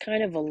takes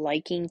kind of a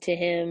liking to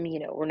him.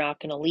 We're not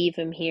going to leave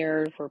him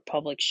here.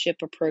 Republic ship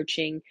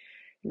approaching.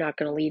 Not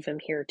going to leave him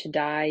here to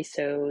die.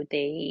 So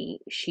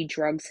she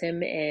drugs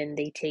him and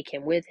they take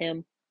him with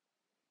him.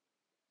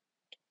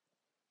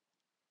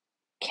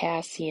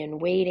 Cassian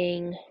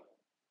waiting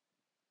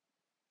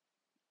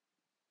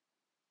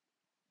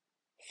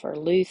for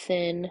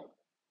Luthen.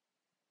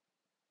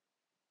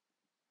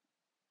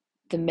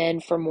 The men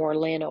from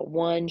Orlana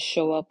 1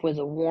 show up with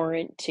a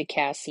warrant to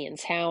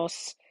Cassian's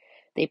house.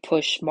 They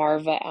push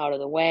Marva out of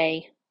the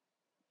way.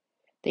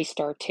 They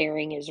start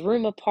tearing his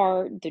room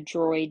apart. The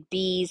droid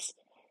Bees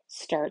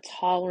starts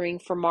hollering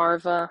for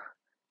Marva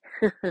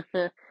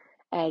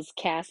as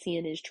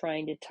Cassian is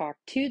trying to talk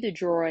to the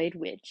droid,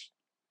 which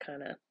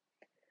kind of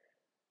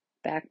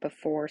back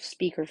before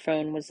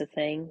speakerphone was a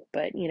thing.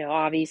 But,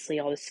 obviously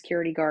all the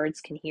security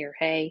guards can hear,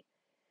 hey.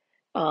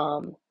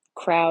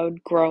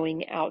 Crowd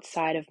growing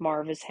outside of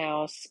Marva's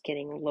house,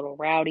 getting a little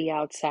rowdy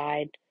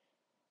outside.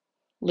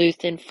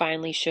 Luthen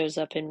finally shows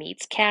up and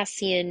meets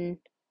Cassian.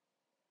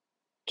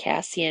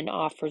 Cassian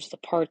offers the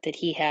part that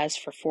he has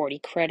for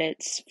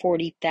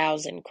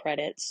 40,000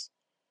 credits.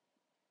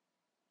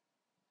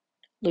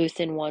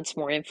 Luthen wants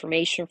more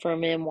information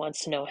from him,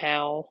 wants to know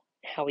how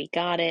he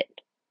got it.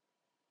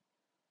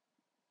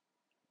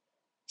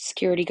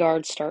 Security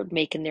guards start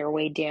making their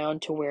way down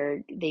to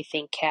where they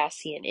think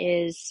Cassian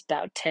is,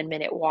 about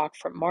 10-minute walk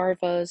from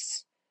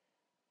Marva's.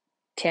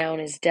 Town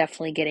is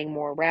definitely getting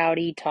more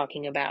rowdy,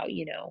 talking about,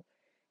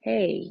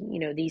 hey,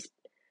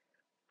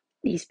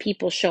 these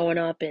people showing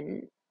up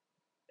and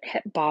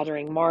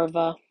bothering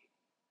Marva.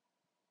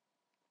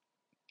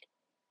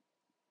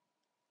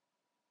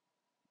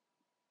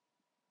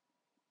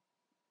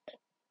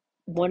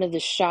 One of the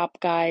shop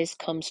guys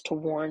comes to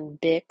warn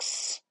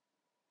Bix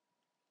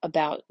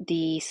about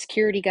the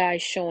security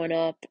guys showing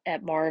up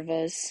at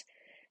Marva's,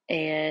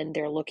 and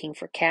they're looking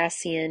for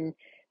Cassian.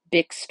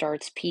 Bix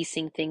starts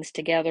piecing things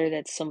together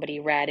that somebody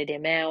ratted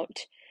him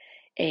out,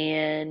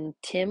 and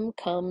Tim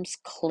comes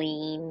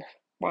clean.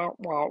 Wow,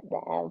 wow,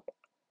 wow.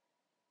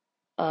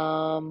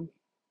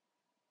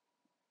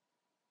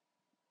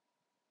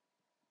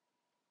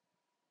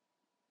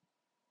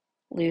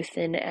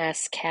 Luthen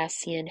asks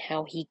Cassian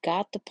how he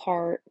got the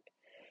part.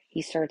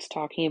 He starts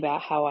talking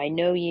about how I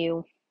know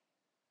you.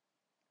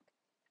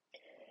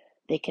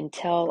 They can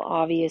tell,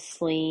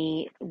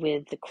 obviously,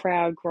 with the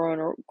crowd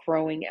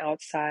growing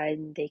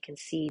outside. They can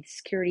see the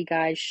security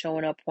guys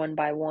showing up one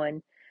by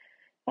one.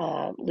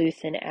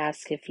 Luthen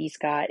asks if he's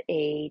got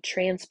a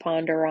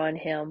transponder on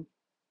him.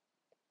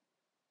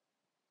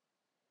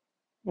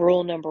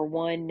 Rule number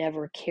 1,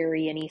 never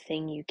carry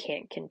anything you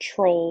can't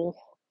control.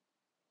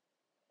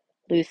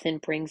 Luthen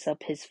brings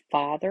up his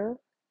father,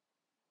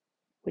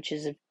 which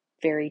is a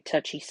very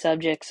touchy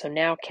subject. So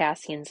now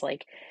Cassian's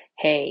like,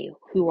 hey,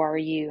 who are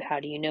you? How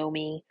do you know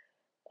me?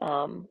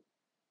 So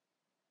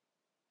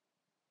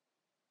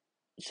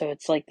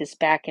it's like this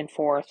back and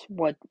forth.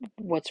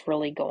 What's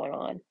really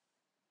going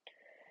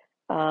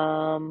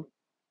on?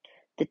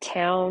 The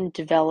town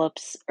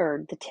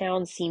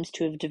seems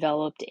to have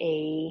developed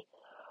a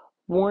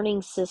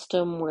warning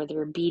system where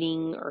they're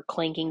beating or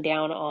clanking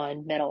down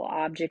on metal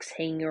objects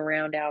hanging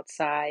around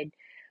outside,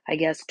 I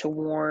guess to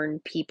warn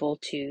people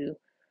to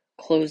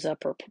close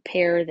up or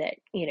prepare that,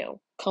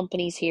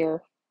 company's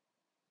here.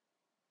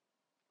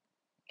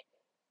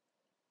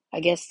 I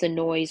guess the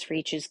noise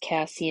reaches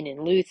Cassian and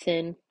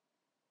Luthen.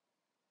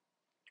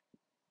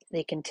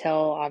 They can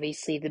tell,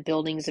 obviously, the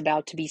building's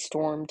about to be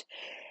stormed.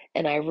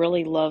 And I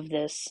really love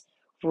this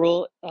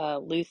rule,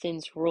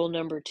 Luthen's rule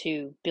number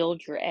 2,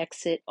 build your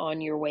exit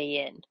on your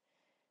way in.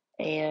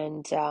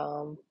 And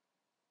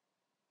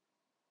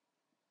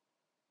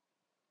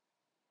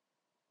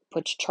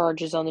puts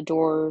charges on the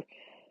door.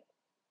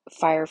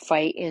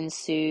 Firefight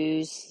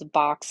ensues. The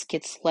box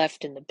gets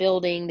left in the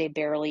building. They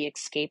barely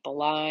escape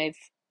alive.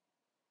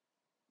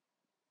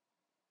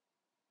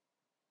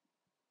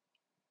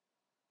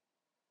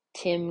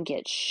 Tim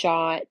gets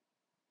shot.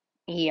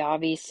 He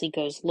obviously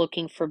goes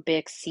looking for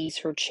Bix, sees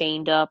her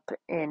chained up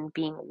and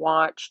being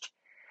watched.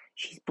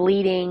 She's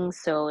bleeding,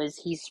 so as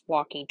he's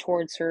walking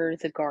towards her,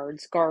 the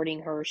guards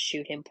guarding her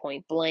shoot him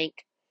point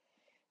blank.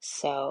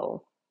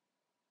 So,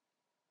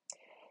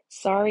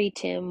 sorry,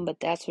 Tim,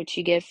 but that's what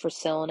you get for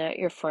selling out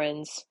your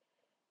friends.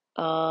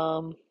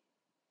 Well,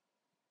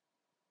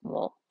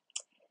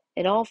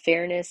 in all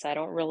fairness, I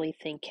don't really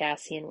think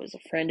Cassian was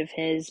a friend of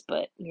his,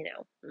 but,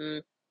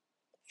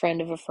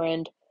 friend of a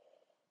friend.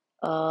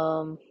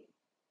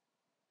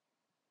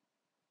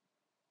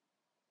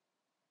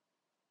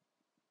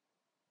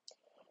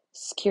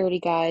 Security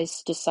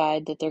guys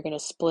decide that they're going to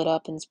split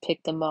up and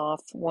pick them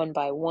off one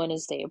by one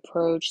as they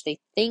approach. They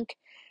think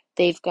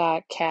They've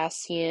got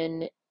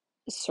Cassian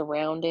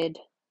surrounded.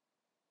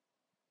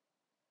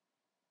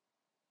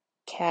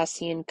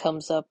 Cassian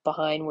comes up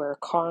behind where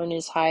Karn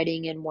is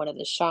hiding in one of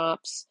the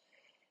shops,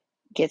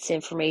 gets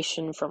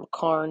information from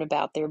Karn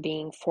about there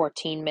being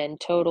 14 men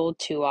total,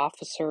 2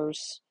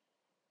 officers.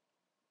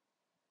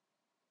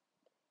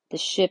 The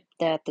ship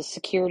that the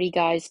security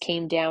guys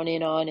came down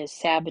in on is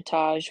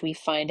sabotaged. We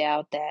find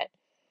out that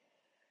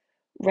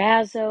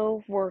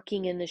Razzo,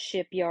 working in the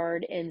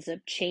shipyard, ends up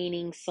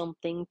chaining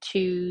something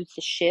to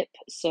the ship.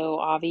 So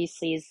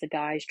obviously, as the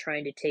guy's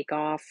trying to take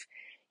off,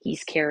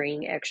 he's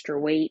carrying extra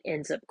weight,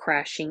 ends up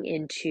crashing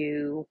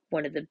into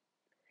one of the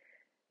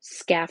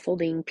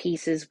scaffolding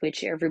pieces,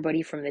 which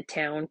everybody from the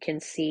town can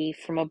see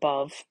from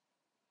above.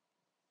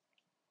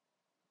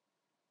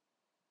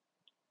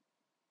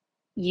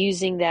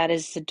 Using that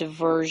as the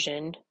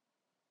diversion,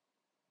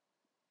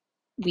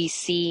 we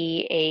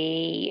see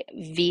a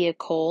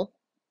vehicle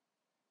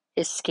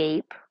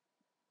escape,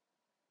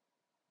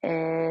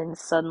 and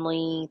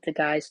suddenly the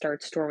guys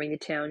start storming the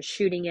town,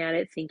 shooting at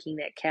it, thinking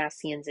that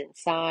Cassian's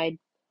inside.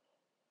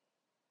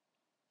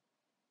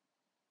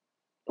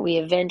 We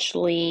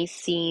eventually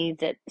see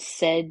that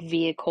said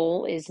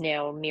vehicle is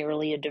now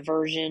merely a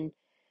diversion.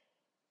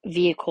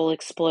 Vehicle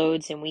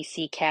explodes, and we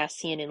see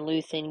Cassian and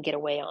Luthen get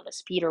away on a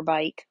speeder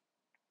bike.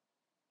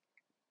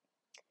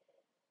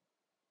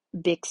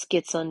 Bix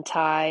gets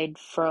untied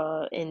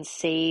and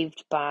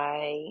saved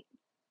by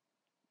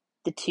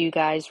the 2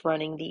 guys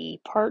running the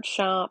part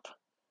shop.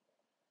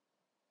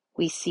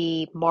 We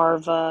see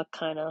Marva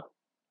kind of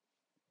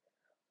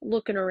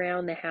looking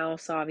around the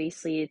house.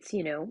 Obviously, it's,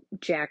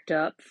 jacked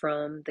up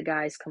from the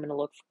guys coming to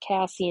look for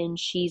Cassian.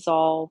 She's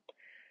all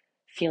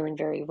feeling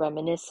very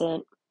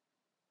reminiscent.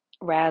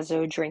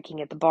 Razzo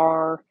drinking at the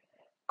bar.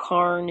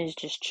 Karn is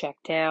just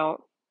checked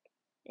out.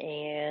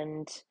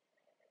 And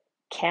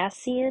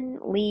Cassian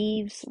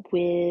leaves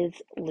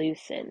with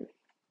Luthen.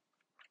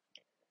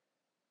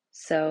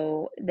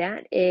 So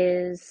that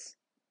is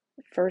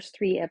the first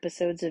 3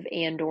 episodes of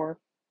Andor.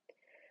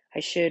 I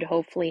should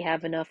hopefully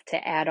have enough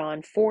to add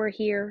on 4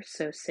 here,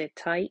 so sit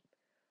tight.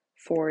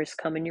 4 is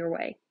coming your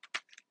way.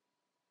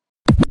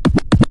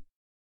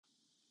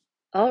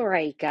 All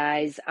right,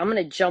 guys, I'm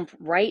going to jump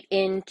right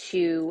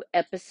into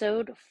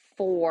episode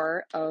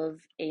 4 of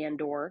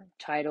Andor,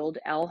 titled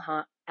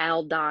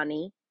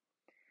Aldhani.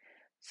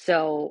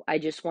 So I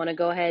just want to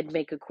go ahead and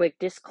make a quick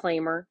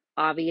disclaimer.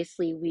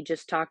 Obviously, we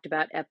just talked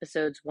about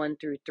episodes 1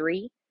 through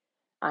 3.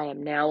 I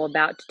am now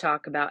about to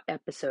talk about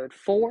episode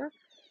 4.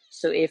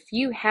 So if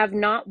you have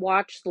not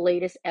watched the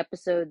latest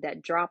episode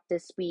that dropped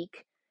this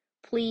week,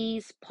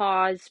 please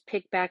pause,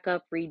 pick back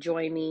up,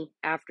 rejoin me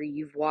after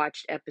you've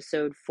watched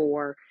episode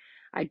 4.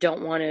 I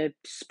don't want to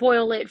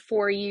spoil it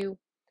for you.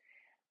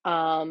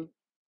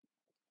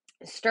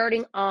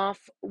 Starting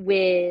off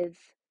with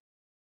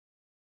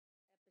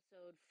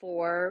episode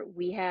 4,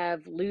 we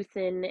have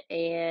Luthen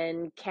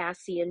and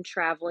Cassian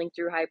traveling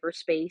through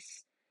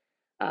hyperspace.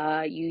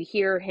 You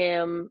hear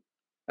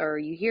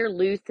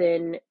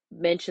Luthen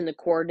mention the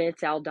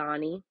coordinates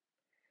Aldhani,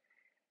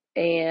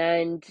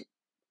 and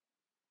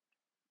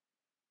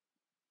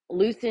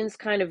Luthen's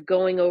kind of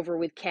going over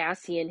with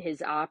Cassian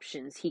his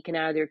options. He can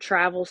either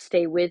travel,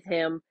 stay with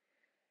him,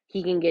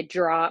 he can get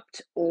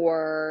dropped,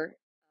 or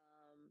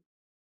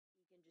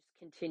he can just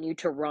continue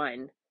to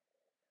run.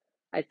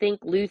 I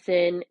think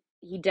Luthen,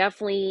 he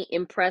definitely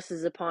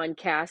impresses upon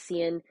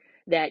Cassian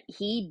that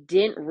he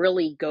didn't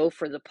really go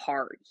for the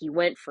part. He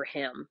went for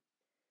him.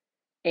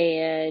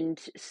 And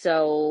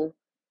so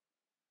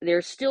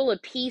there's still a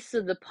piece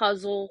of the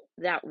puzzle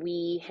that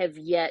we have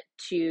yet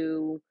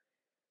to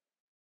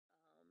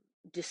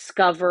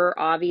discover.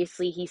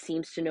 Obviously, he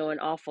seems to know an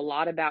awful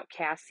lot about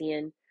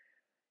Cassian,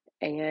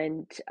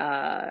 and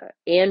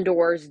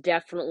Andor's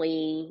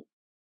definitely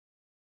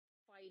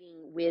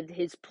fighting with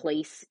his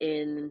place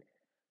in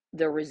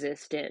the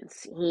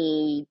resistance.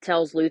 He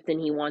tells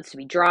Luthen he wants to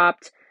be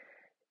dropped.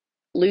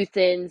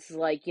 Luthen's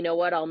like, you know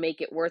what, I'll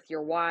make it worth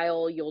your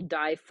while. You'll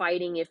die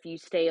fighting if you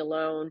stay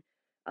alone.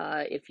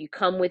 If you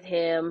come with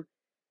him,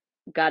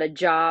 got a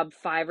job,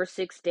 5 or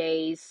 6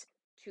 days,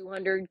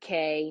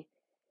 200K,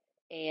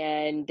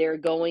 and they're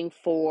going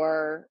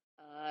for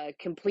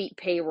complete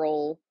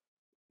payroll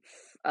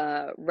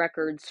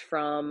records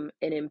from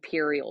an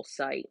Imperial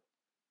site.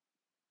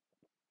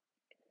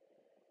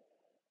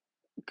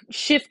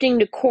 Shifting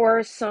to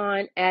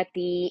Coruscant at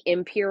the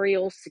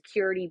Imperial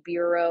Security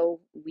Bureau,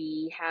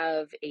 we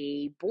have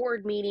a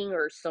board meeting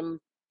or some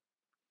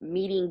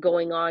meeting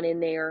going on in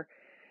there.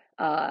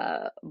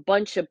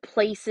 Bunch of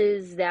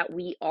places that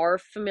we are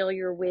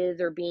familiar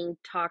with are being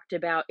talked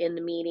about in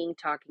the meeting,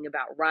 talking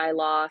about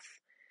Ryloth,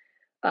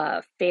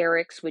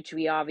 Ferrix, which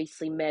we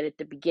obviously met at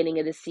the beginning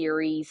of the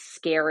series,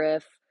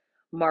 Scarif,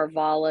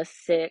 Marvala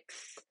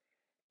 6,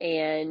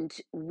 and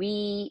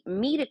we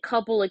meet a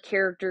couple of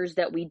characters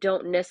that we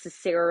don't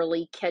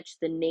necessarily catch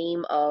the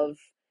name of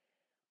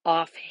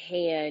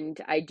offhand.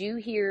 I do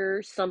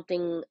hear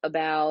something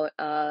about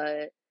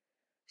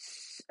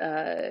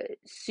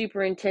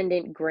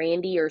Superintendent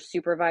Grandy or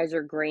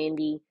Supervisor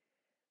Grandy.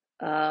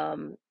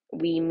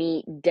 we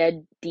meet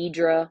dead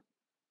Deidre,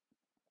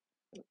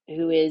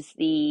 who is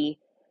the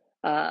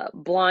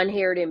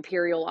blonde-haired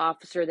Imperial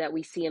officer that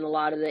we see in a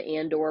lot of the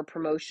Andor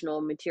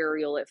promotional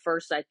material. At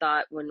first, I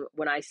thought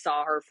when I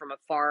saw her from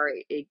afar,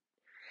 it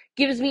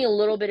gives me a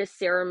little bit of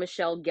Sarah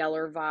Michelle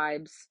Gellar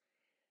vibes.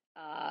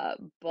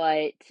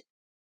 But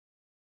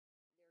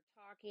they're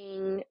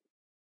talking.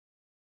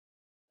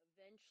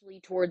 Eventually,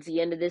 towards the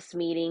end of this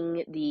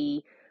meeting,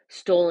 the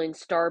stolen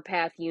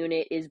Starpath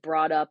unit is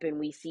brought up, and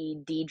we see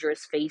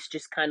Deidre's face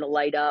just kind of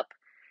light up.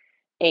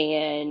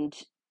 And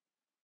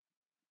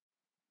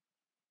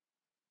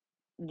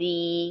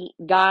the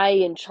guy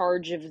in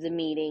charge of the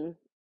meeting,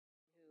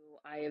 who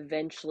I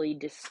eventually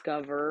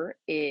discover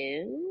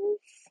is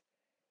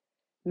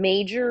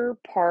Major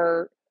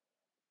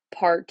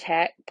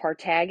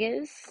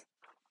Partagas,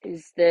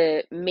 is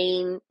the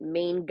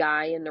main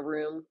guy in the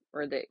room,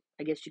 or the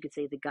I guess you could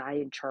say the guy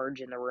in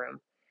charge in the room.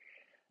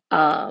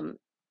 And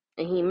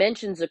he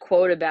mentions a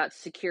quote about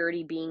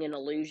security being an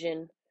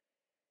illusion,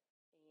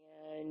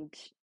 and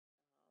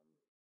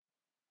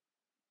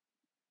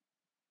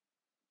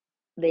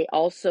they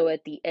also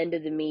at the end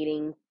of the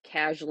meeting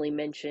casually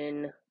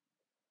mention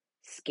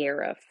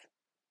Scarif.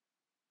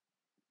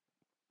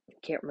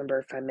 Can't remember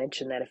if I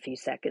mentioned that a few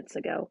seconds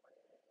ago.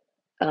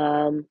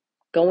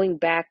 Going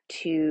back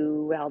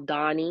to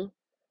Aldhani,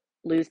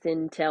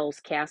 Luthen tells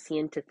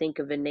Cassian to think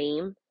of a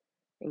name,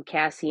 and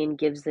Cassian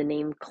gives the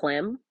name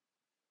Clem.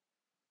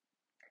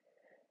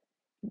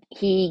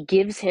 He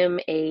gives him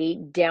a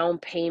down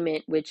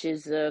payment, which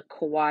is a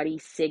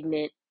Kawadi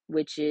signet,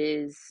 which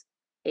is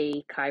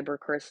a Kyber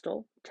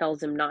crystal.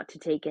 Tells him not to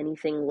take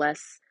anything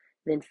less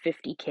than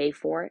 50K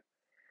for it.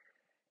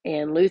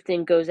 And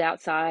Luthen goes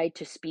outside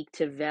to speak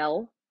to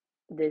Vel,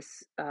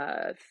 this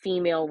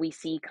female we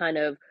see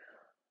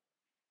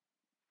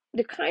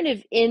they're kind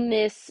of in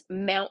this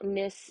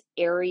mountainous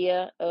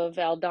area of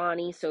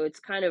Aldhani, so it's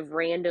kind of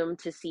random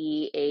to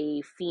see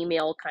a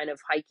female kind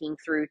of hiking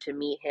through to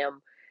meet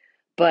him.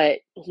 But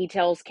he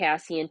tells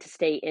Cassian to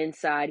stay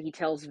inside. He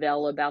tells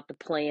Vel about the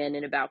plan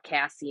and about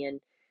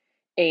Cassian,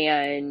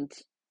 and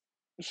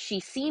she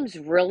seems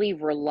really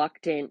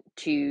reluctant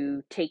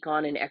to take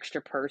on an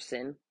extra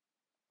person.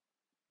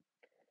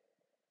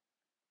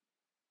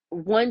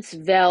 Once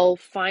Vel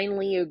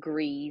finally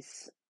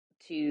agrees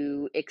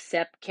to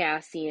accept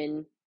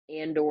Cassian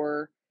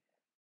and/or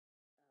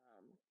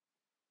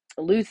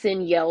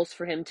Luthen yells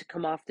for him to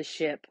come off the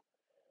ship,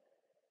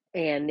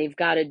 and they've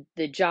got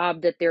the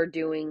job that they're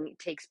doing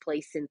takes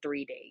place in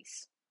 3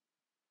 days.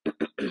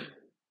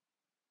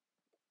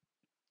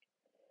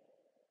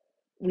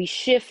 We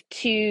shift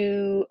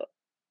to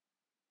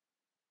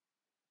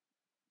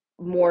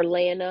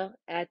Morlana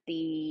at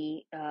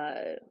the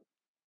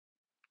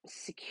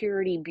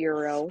security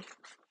bureau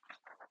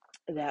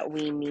that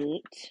we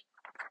meet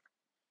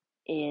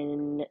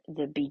in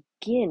the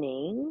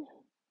beginning.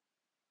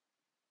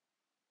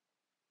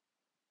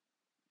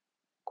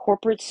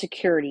 Corporate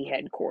security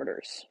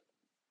headquarters.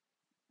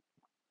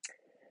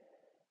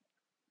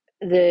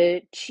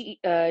 The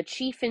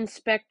chief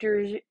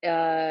inspectors,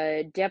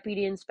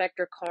 Deputy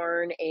Inspector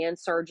Karn, and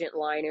Sergeant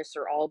Linus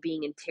are all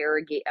being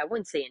interrogated. I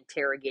wouldn't say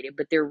interrogated,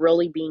 but they're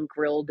really being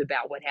grilled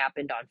about what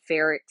happened on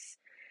Ferrix.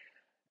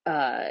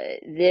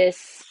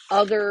 This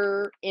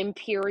other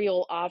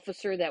Imperial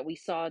officer that we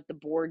saw at the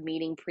board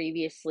meeting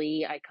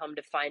previously, I come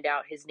to find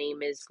out his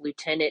name is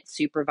Lieutenant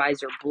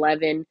Supervisor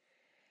Blevin.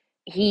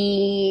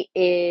 He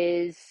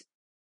is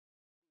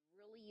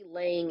really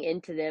laying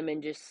into them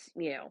and just,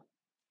 telling them,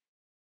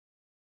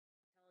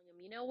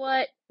 you know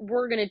what,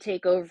 we're gonna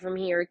take over from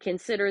here.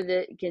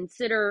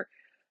 Consider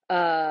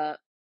uh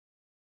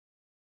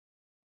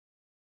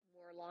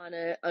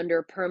Morlana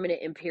under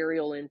permanent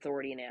Imperial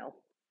authority now.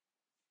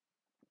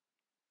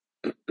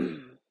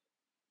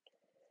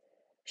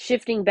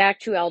 Shifting back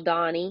to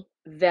Aldhani,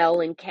 Vel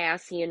and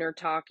Cassian are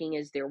talking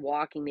as they're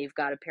walking. They've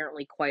got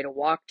apparently quite a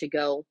walk to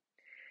go.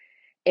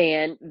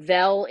 And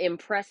Vel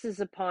impresses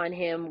upon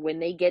him when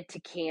they get to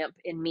camp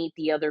and meet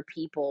the other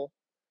people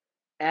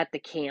at the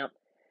camp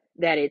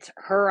that it's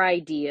her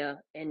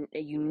idea, and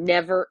you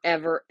never,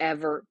 ever,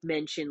 ever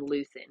mention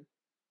Luthen.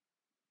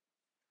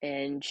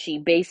 And she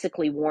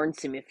basically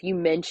warns him, if you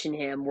mention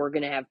him, we're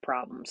going to have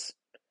problems.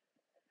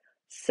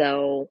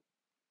 So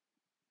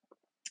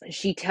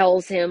she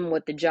tells him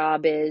what the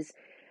job is.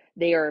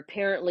 They are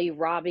apparently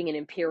robbing an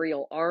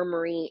Imperial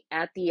armory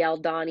at the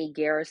Aldhani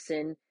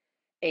garrison,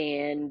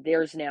 and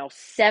there's now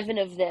 7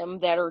 of them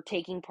that are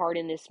taking part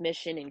in this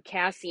mission. And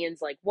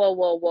Cassian's like, whoa,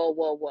 whoa, whoa,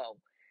 whoa, whoa.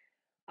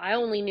 I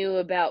only knew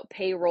about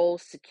payroll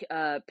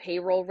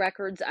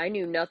records. I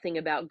knew nothing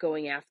about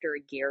going after a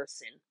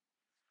garrison.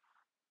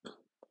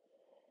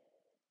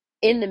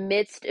 In the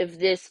midst of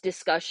this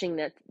discussion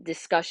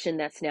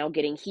that's now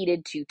getting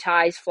heated, 2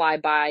 ties fly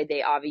by.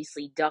 They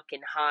obviously duck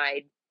and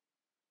hide.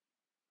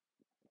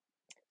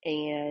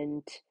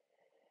 And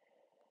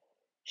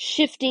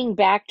shifting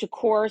back to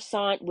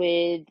Coruscant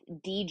with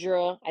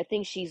Deidre, I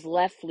think she's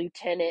left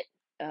Lieutenant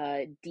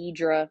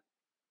Deidre,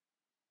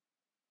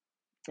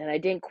 and I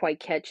didn't quite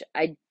catch.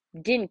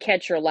 didn't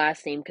catch her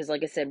last name because,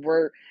 like I said,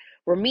 we're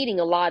meeting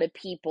a lot of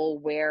people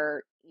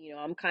where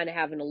I'm kind of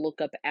having to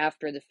look up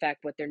after the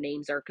fact what their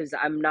names are because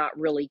I'm not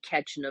really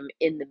catching them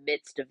in the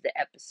midst of the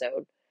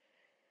episode.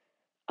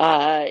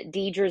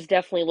 Deidre's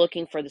definitely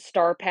looking for the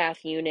Star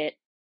Path unit,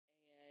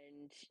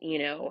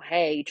 and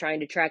hey, trying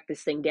to track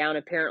this thing down.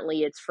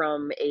 Apparently, it's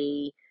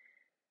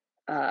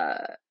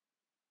uh,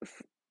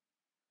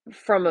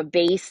 from a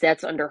base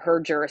that's under her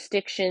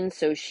jurisdiction,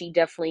 so she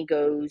definitely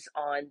goes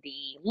on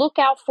the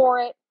lookout for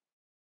it.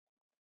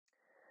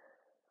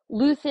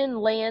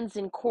 Luthen lands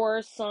in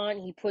Coruscant.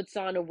 He puts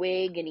on a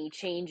wig and he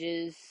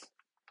changes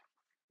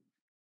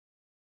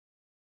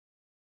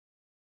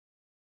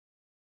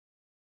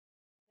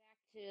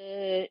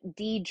to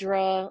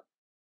Deidre.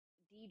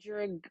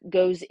 Deidre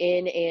goes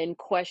in and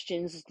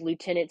questions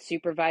Lieutenant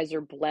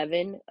Supervisor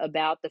Blevin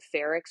about the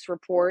Ferrex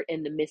report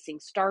and the missing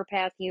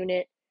Starpath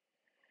unit.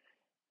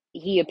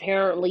 He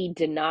apparently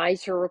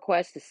denies her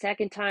request a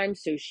second time,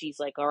 so she's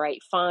like, all right,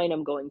 fine,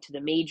 I'm going to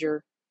the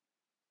Major.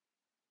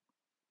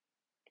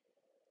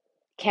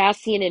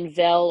 Cassian and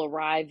Vel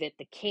arrive at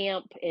the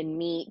camp and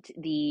meet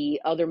the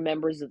other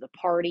members of the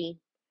party.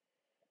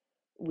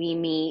 We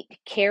meet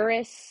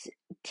Karis,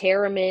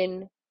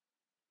 Terriman,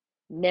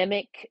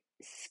 Nemec,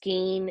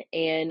 Skeen,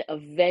 and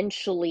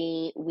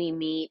eventually we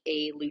meet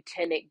a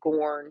Lieutenant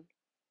Gorn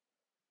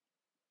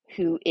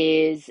who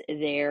is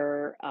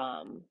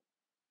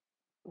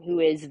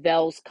who is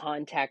Vel's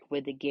contact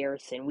with the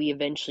garrison. We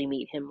eventually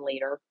meet him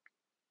later.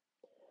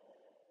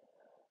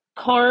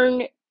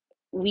 Karn,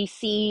 we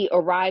see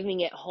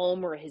arriving at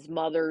home or his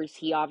mother's.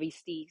 He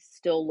obviously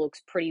still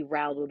looks pretty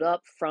riled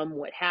up from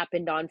what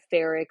happened on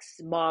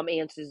Ferrex. Mom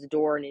answers the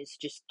door and is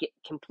just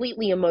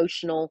completely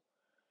emotional.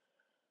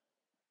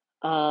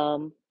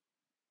 Back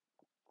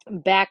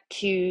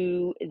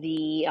to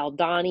the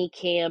Aldani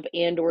camp.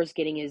 Andor's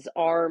getting his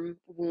arm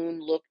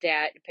wound looked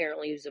at.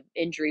 Apparently, it was an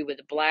injury with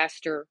a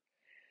blaster.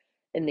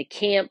 In the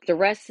camp, the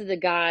rest of the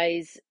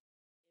guys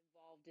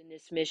involved in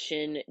this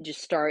mission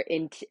just start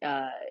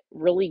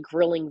really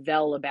grilling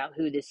Vel about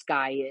who this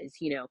guy is.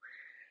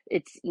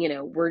 It's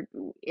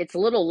a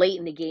little late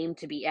in the game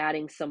to be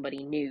adding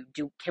somebody new.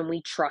 Can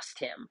we trust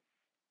him?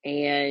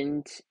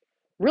 And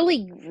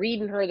really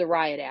reading her the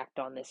riot act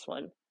on this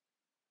one.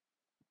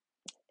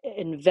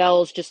 And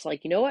Vel's just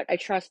like, you know what? I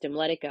trust him.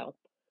 Let it go.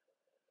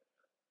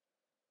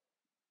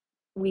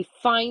 We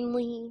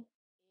finally,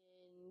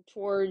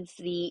 towards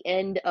the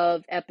end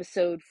of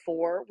episode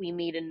 4, we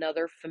meet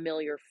another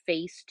familiar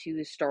face to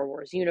the Star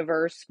Wars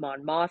universe.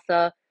 Mon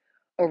Mothma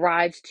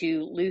arrives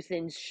to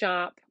Luthen's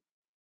shop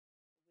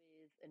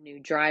with a new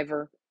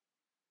driver.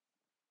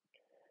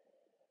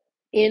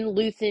 In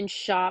Luthen's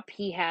shop,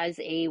 he has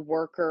a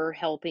worker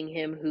helping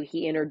him who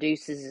he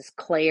introduces as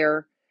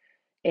Claire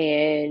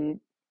and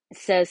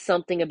says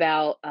something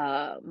about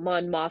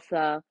Mon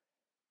Mothma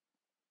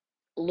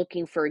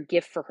looking for a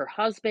gift for her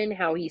husband,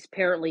 how he's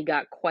apparently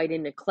got quite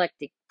an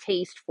eclectic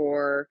taste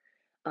for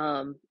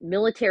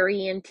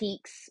military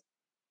antiques.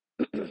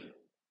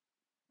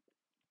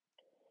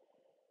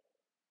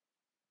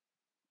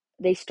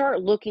 They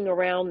start looking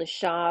around the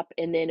shop,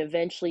 and then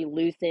eventually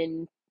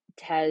Luthen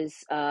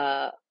has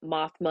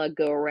Mothma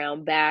go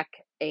around back,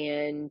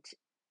 and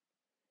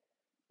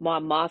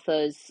Mom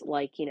Mothma's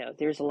like,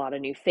 there's a lot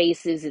of new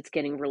faces. It's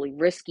getting really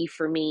risky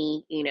for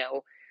me.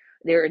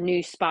 There are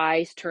new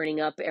spies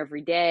turning up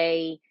every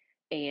day.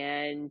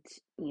 And,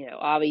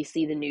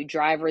 obviously the new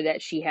driver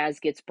that she has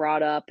gets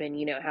brought up and,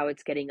 how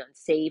it's getting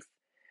unsafe.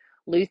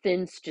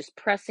 Luthen's just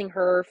pressing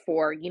her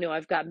for,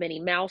 I've got many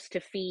mouths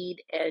to feed.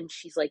 And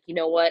she's like, you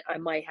know what? I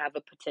might have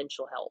a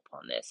potential help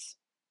on this.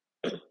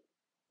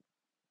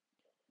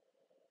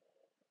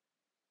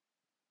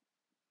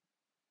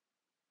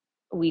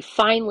 We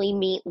finally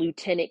meet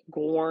Lieutenant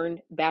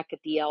Gorn back at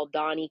the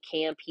Aldani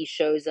camp. He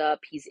shows up.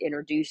 He's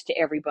introduced to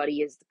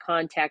everybody as the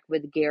contact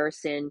with the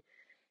garrison.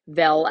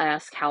 Vel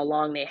asks how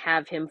long they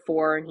have him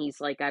for, and he's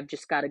like, I've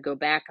just got to go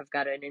back. I've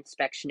got an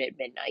inspection at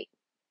midnight.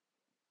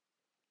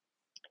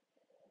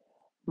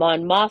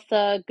 Mon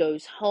Mothma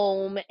goes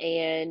home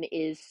and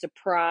is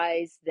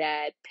surprised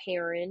that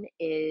Perrin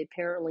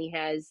apparently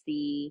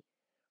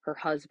her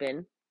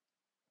husband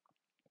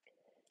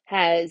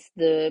has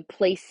the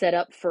place set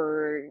up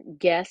for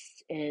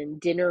guests and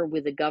dinner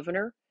with the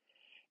governor.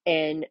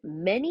 And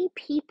many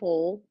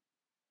people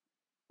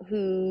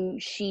who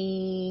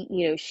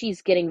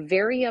she's getting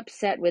very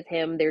upset with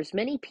him. There's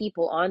many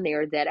people on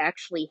there that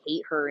actually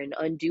hate her and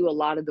undo a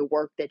lot of the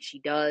work that she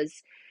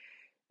does,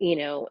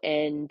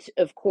 and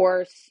of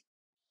course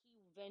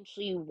he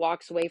eventually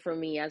walks away from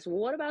me as, well,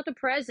 what about the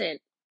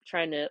present,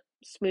 trying to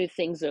smooth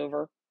things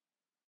over.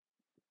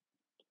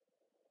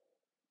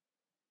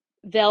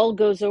 Vel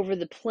goes over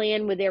the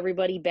plan with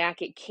everybody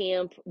back at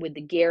camp with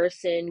the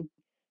garrison,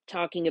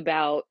 talking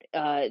about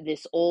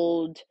this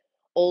old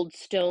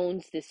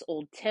stones, this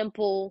old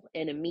temple,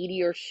 and a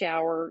meteor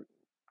shower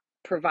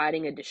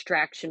providing a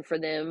distraction for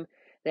them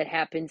that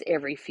happens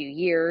every few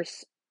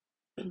years.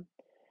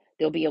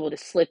 They'll be able to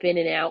slip in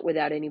and out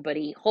without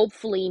anybody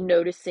hopefully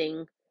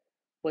noticing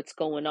what's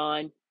going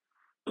on.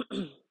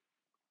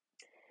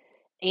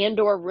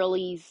 Andor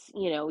really's,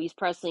 he's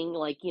pressing,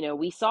 like,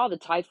 we saw the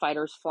TIE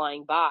fighters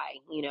flying by.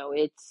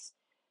 It's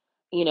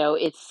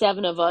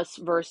seven of us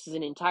versus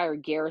an entire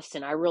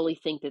garrison. I really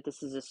think that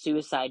this is a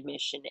suicide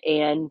mission.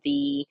 And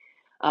the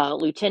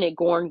Lieutenant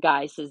Gorn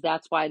guy says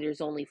that's why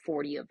there's only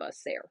 40 of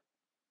us there.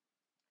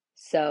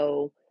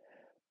 So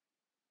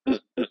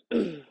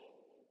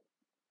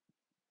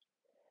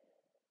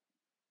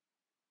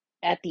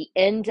at the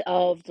end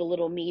of the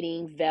little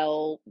meeting,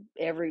 Vel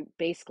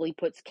basically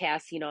puts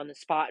Cassian on the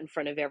spot in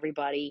front of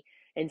everybody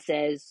and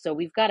says, "So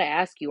we've got to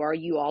ask you, are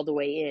you all the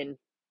way in?"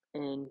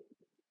 And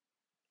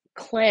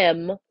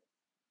Clem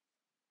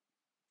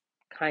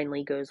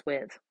kindly goes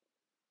with.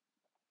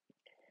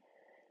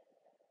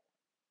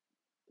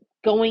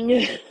 Going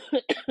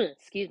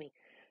excuse me,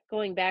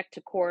 going back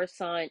to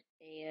Coruscant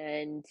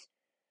and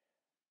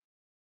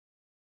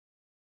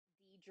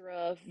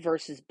Dedra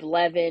versus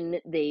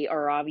Blevin, they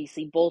are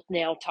obviously both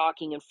now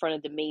talking in front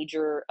of the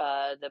major,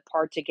 the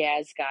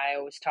Partagaz guy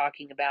I was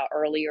talking about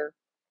earlier.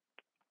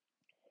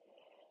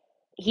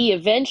 He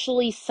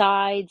eventually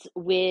sides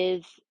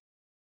with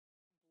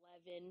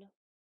Blevin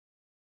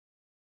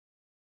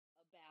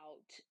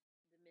about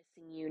the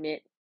missing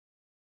unit.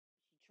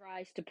 She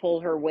tries to pull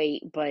her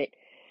weight, but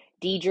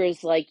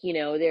Deidre's like,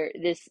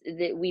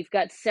 we've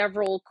got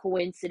several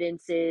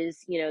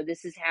coincidences.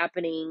 This is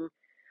happening,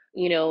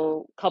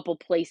 couple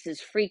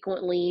places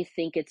frequently.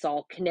 Think it's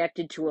all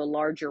connected to a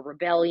larger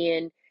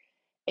rebellion,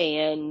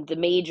 and the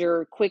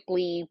major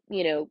quickly,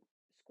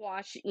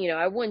 squash.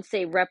 I wouldn't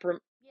say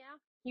Yeah,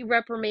 he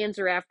reprimands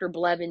her after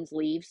Blevins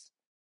leaves,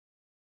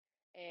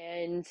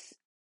 and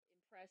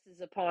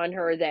impresses upon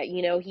her that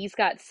he's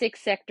got six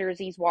sectors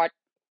he's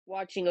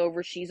watching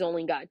over. She's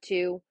only got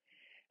two.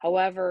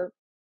 However,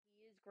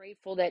 he is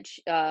grateful that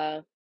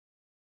about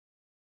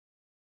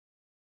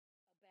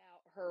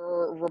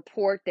her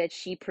report that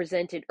she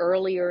presented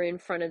earlier in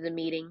front of the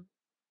meeting.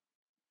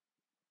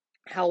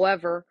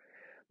 However,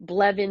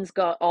 Blevins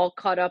got all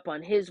caught up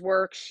on his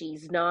work.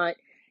 She's not,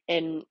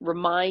 and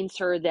reminds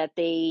her that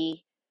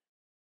they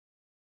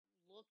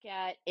look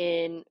at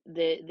in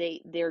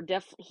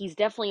he's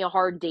definitely a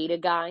hard data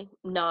guy,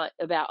 not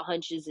about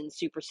hunches and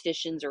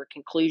superstitions or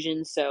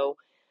conclusions. So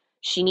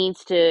she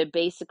needs to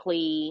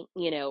basically,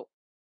 come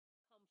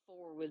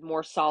forward with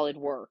more solid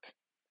work.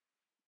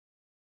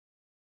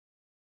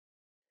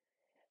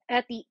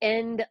 At the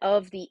end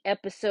of the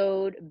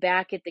episode,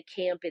 back at the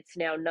camp, it's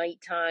now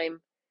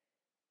nighttime.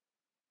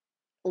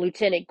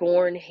 Lieutenant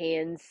Gorn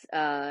hands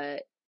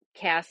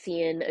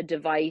Cassian a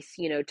device,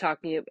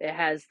 it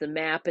has the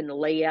map and the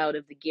layout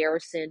of the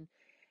garrison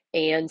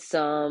and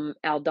some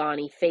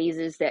Aldani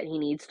phases that he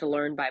needs to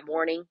learn by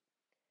morning.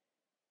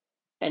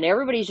 And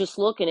everybody's just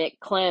looking at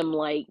Clem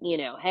like,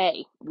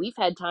 hey, we've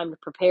had time to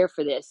prepare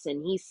for this.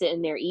 And he's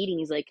sitting there eating.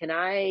 He's like, can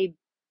I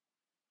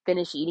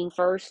finish eating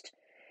first?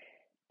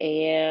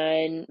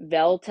 And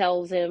Vel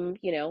tells him,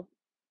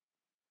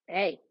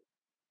 hey,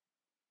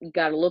 you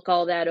got to look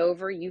all that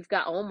over. You've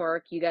got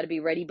homework. You got to be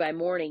ready by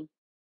morning.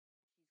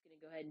 He's going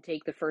to go ahead and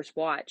take the first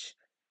watch.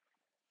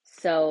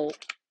 So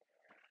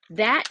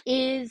that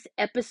is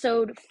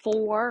episode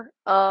 4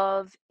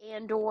 of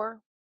Andor.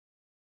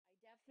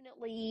 I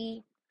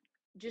definitely,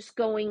 just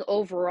going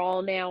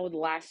overall now, the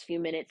last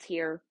few minutes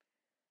here,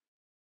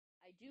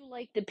 I do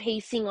like the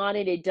pacing on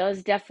it. It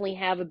does definitely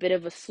have a bit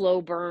of a slow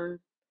burn.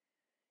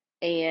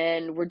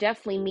 And we're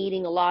definitely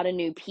meeting a lot of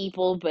new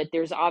people, but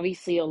there's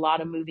obviously a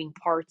lot of moving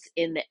parts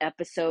in the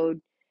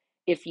episode.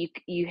 If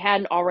you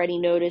hadn't already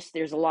noticed,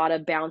 there's a lot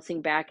of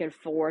bouncing back and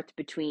forth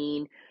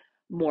between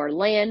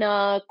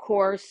Morlana,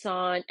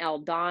 Coruscant,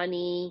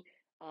 Aldani.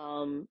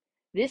 Um,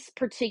 this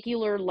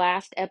particular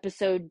last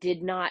episode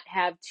did not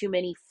have too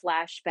many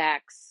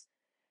flashbacks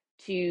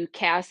to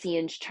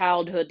Cassian's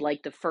childhood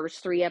like the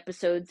first 3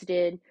 episodes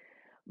did,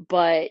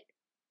 but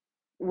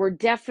we're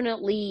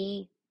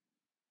definitely,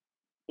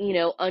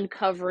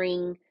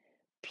 uncovering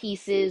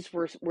pieces.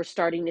 We're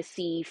starting to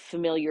see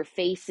familiar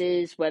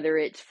faces, whether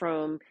it's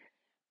from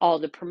all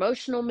the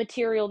promotional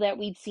material that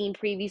we'd seen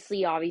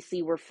previously.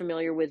 Obviously, we're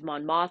familiar with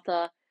Mon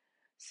Mothma.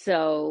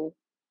 So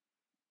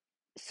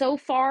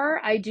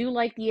far, I do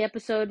like the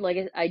episode.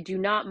 Like, I do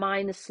not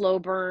mind the slow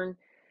burn.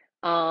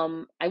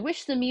 I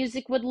wish the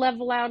music would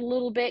level out a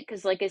little bit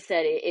because, like I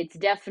said, it's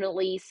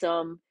definitely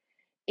some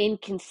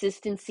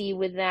inconsistency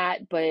with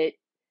that. But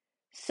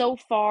so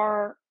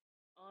far,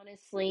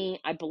 honestly,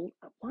 I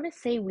want to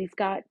say we've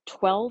got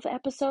 12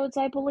 episodes,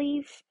 I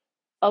believe,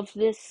 of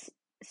this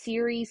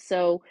series.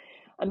 So,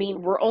 I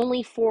mean, we're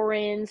only 4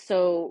 in,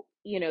 so,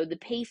 the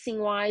pacing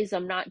wise,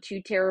 I'm not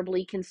too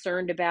terribly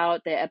concerned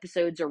about. The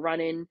episodes are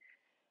running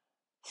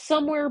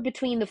somewhere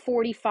between the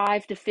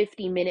 45 to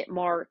 50-minute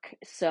mark.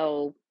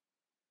 So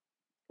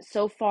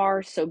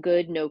far, so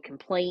good, no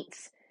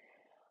complaints.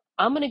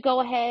 I'm going to go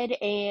ahead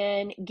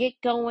and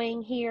get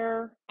going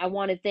here. I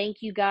want to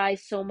thank you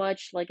guys so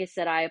much. Like I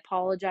said, I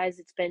apologize.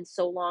 It's been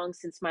so long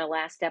since my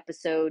last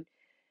episode,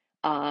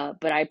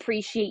 but I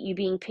appreciate you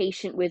being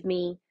patient with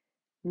me.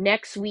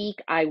 Next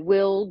week, I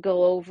will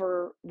go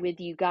over with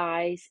you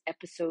guys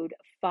episode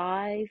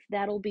 5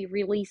 that'll be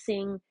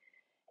releasing,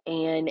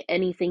 and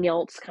anything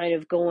else kind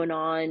of going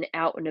on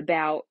out and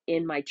about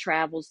in my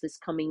travels this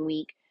coming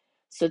week.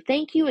 So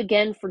thank you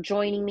again for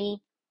joining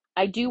me.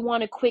 I do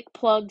want to quick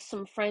plug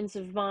some friends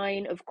of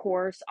mine, of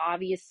course,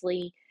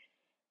 obviously,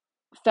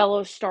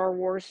 fellow Star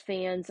Wars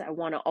fans. I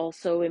want to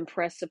also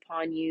impress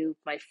upon you,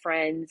 my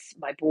friends,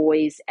 my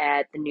boys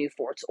at the New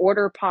Force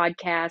Order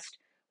podcast,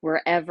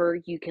 wherever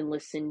you can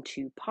listen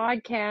to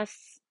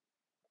podcasts.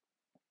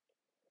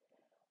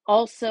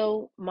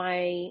 Also,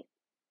 my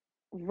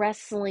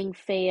wrestling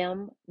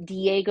fam,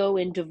 Diego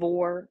and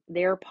Devore,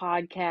 their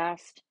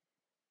podcast,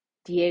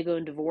 Diego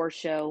and Devore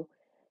Show,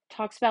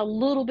 talks about a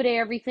little bit of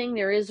everything.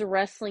 There is a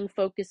wrestling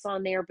focus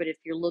on there, but if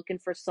you're looking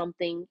for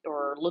something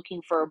or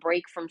looking for a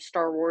break from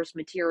Star Wars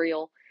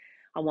material,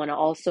 I want to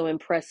also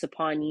impress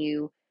upon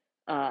you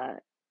uh,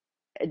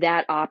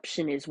 that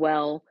option as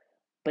well.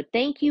 But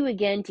thank you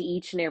again to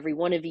each and every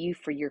one of you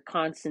for your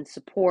constant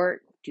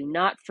support. Do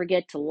not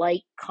forget to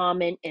like,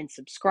 comment, and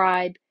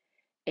subscribe.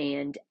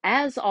 And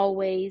as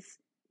always,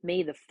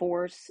 may the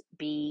force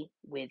be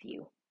with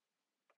you.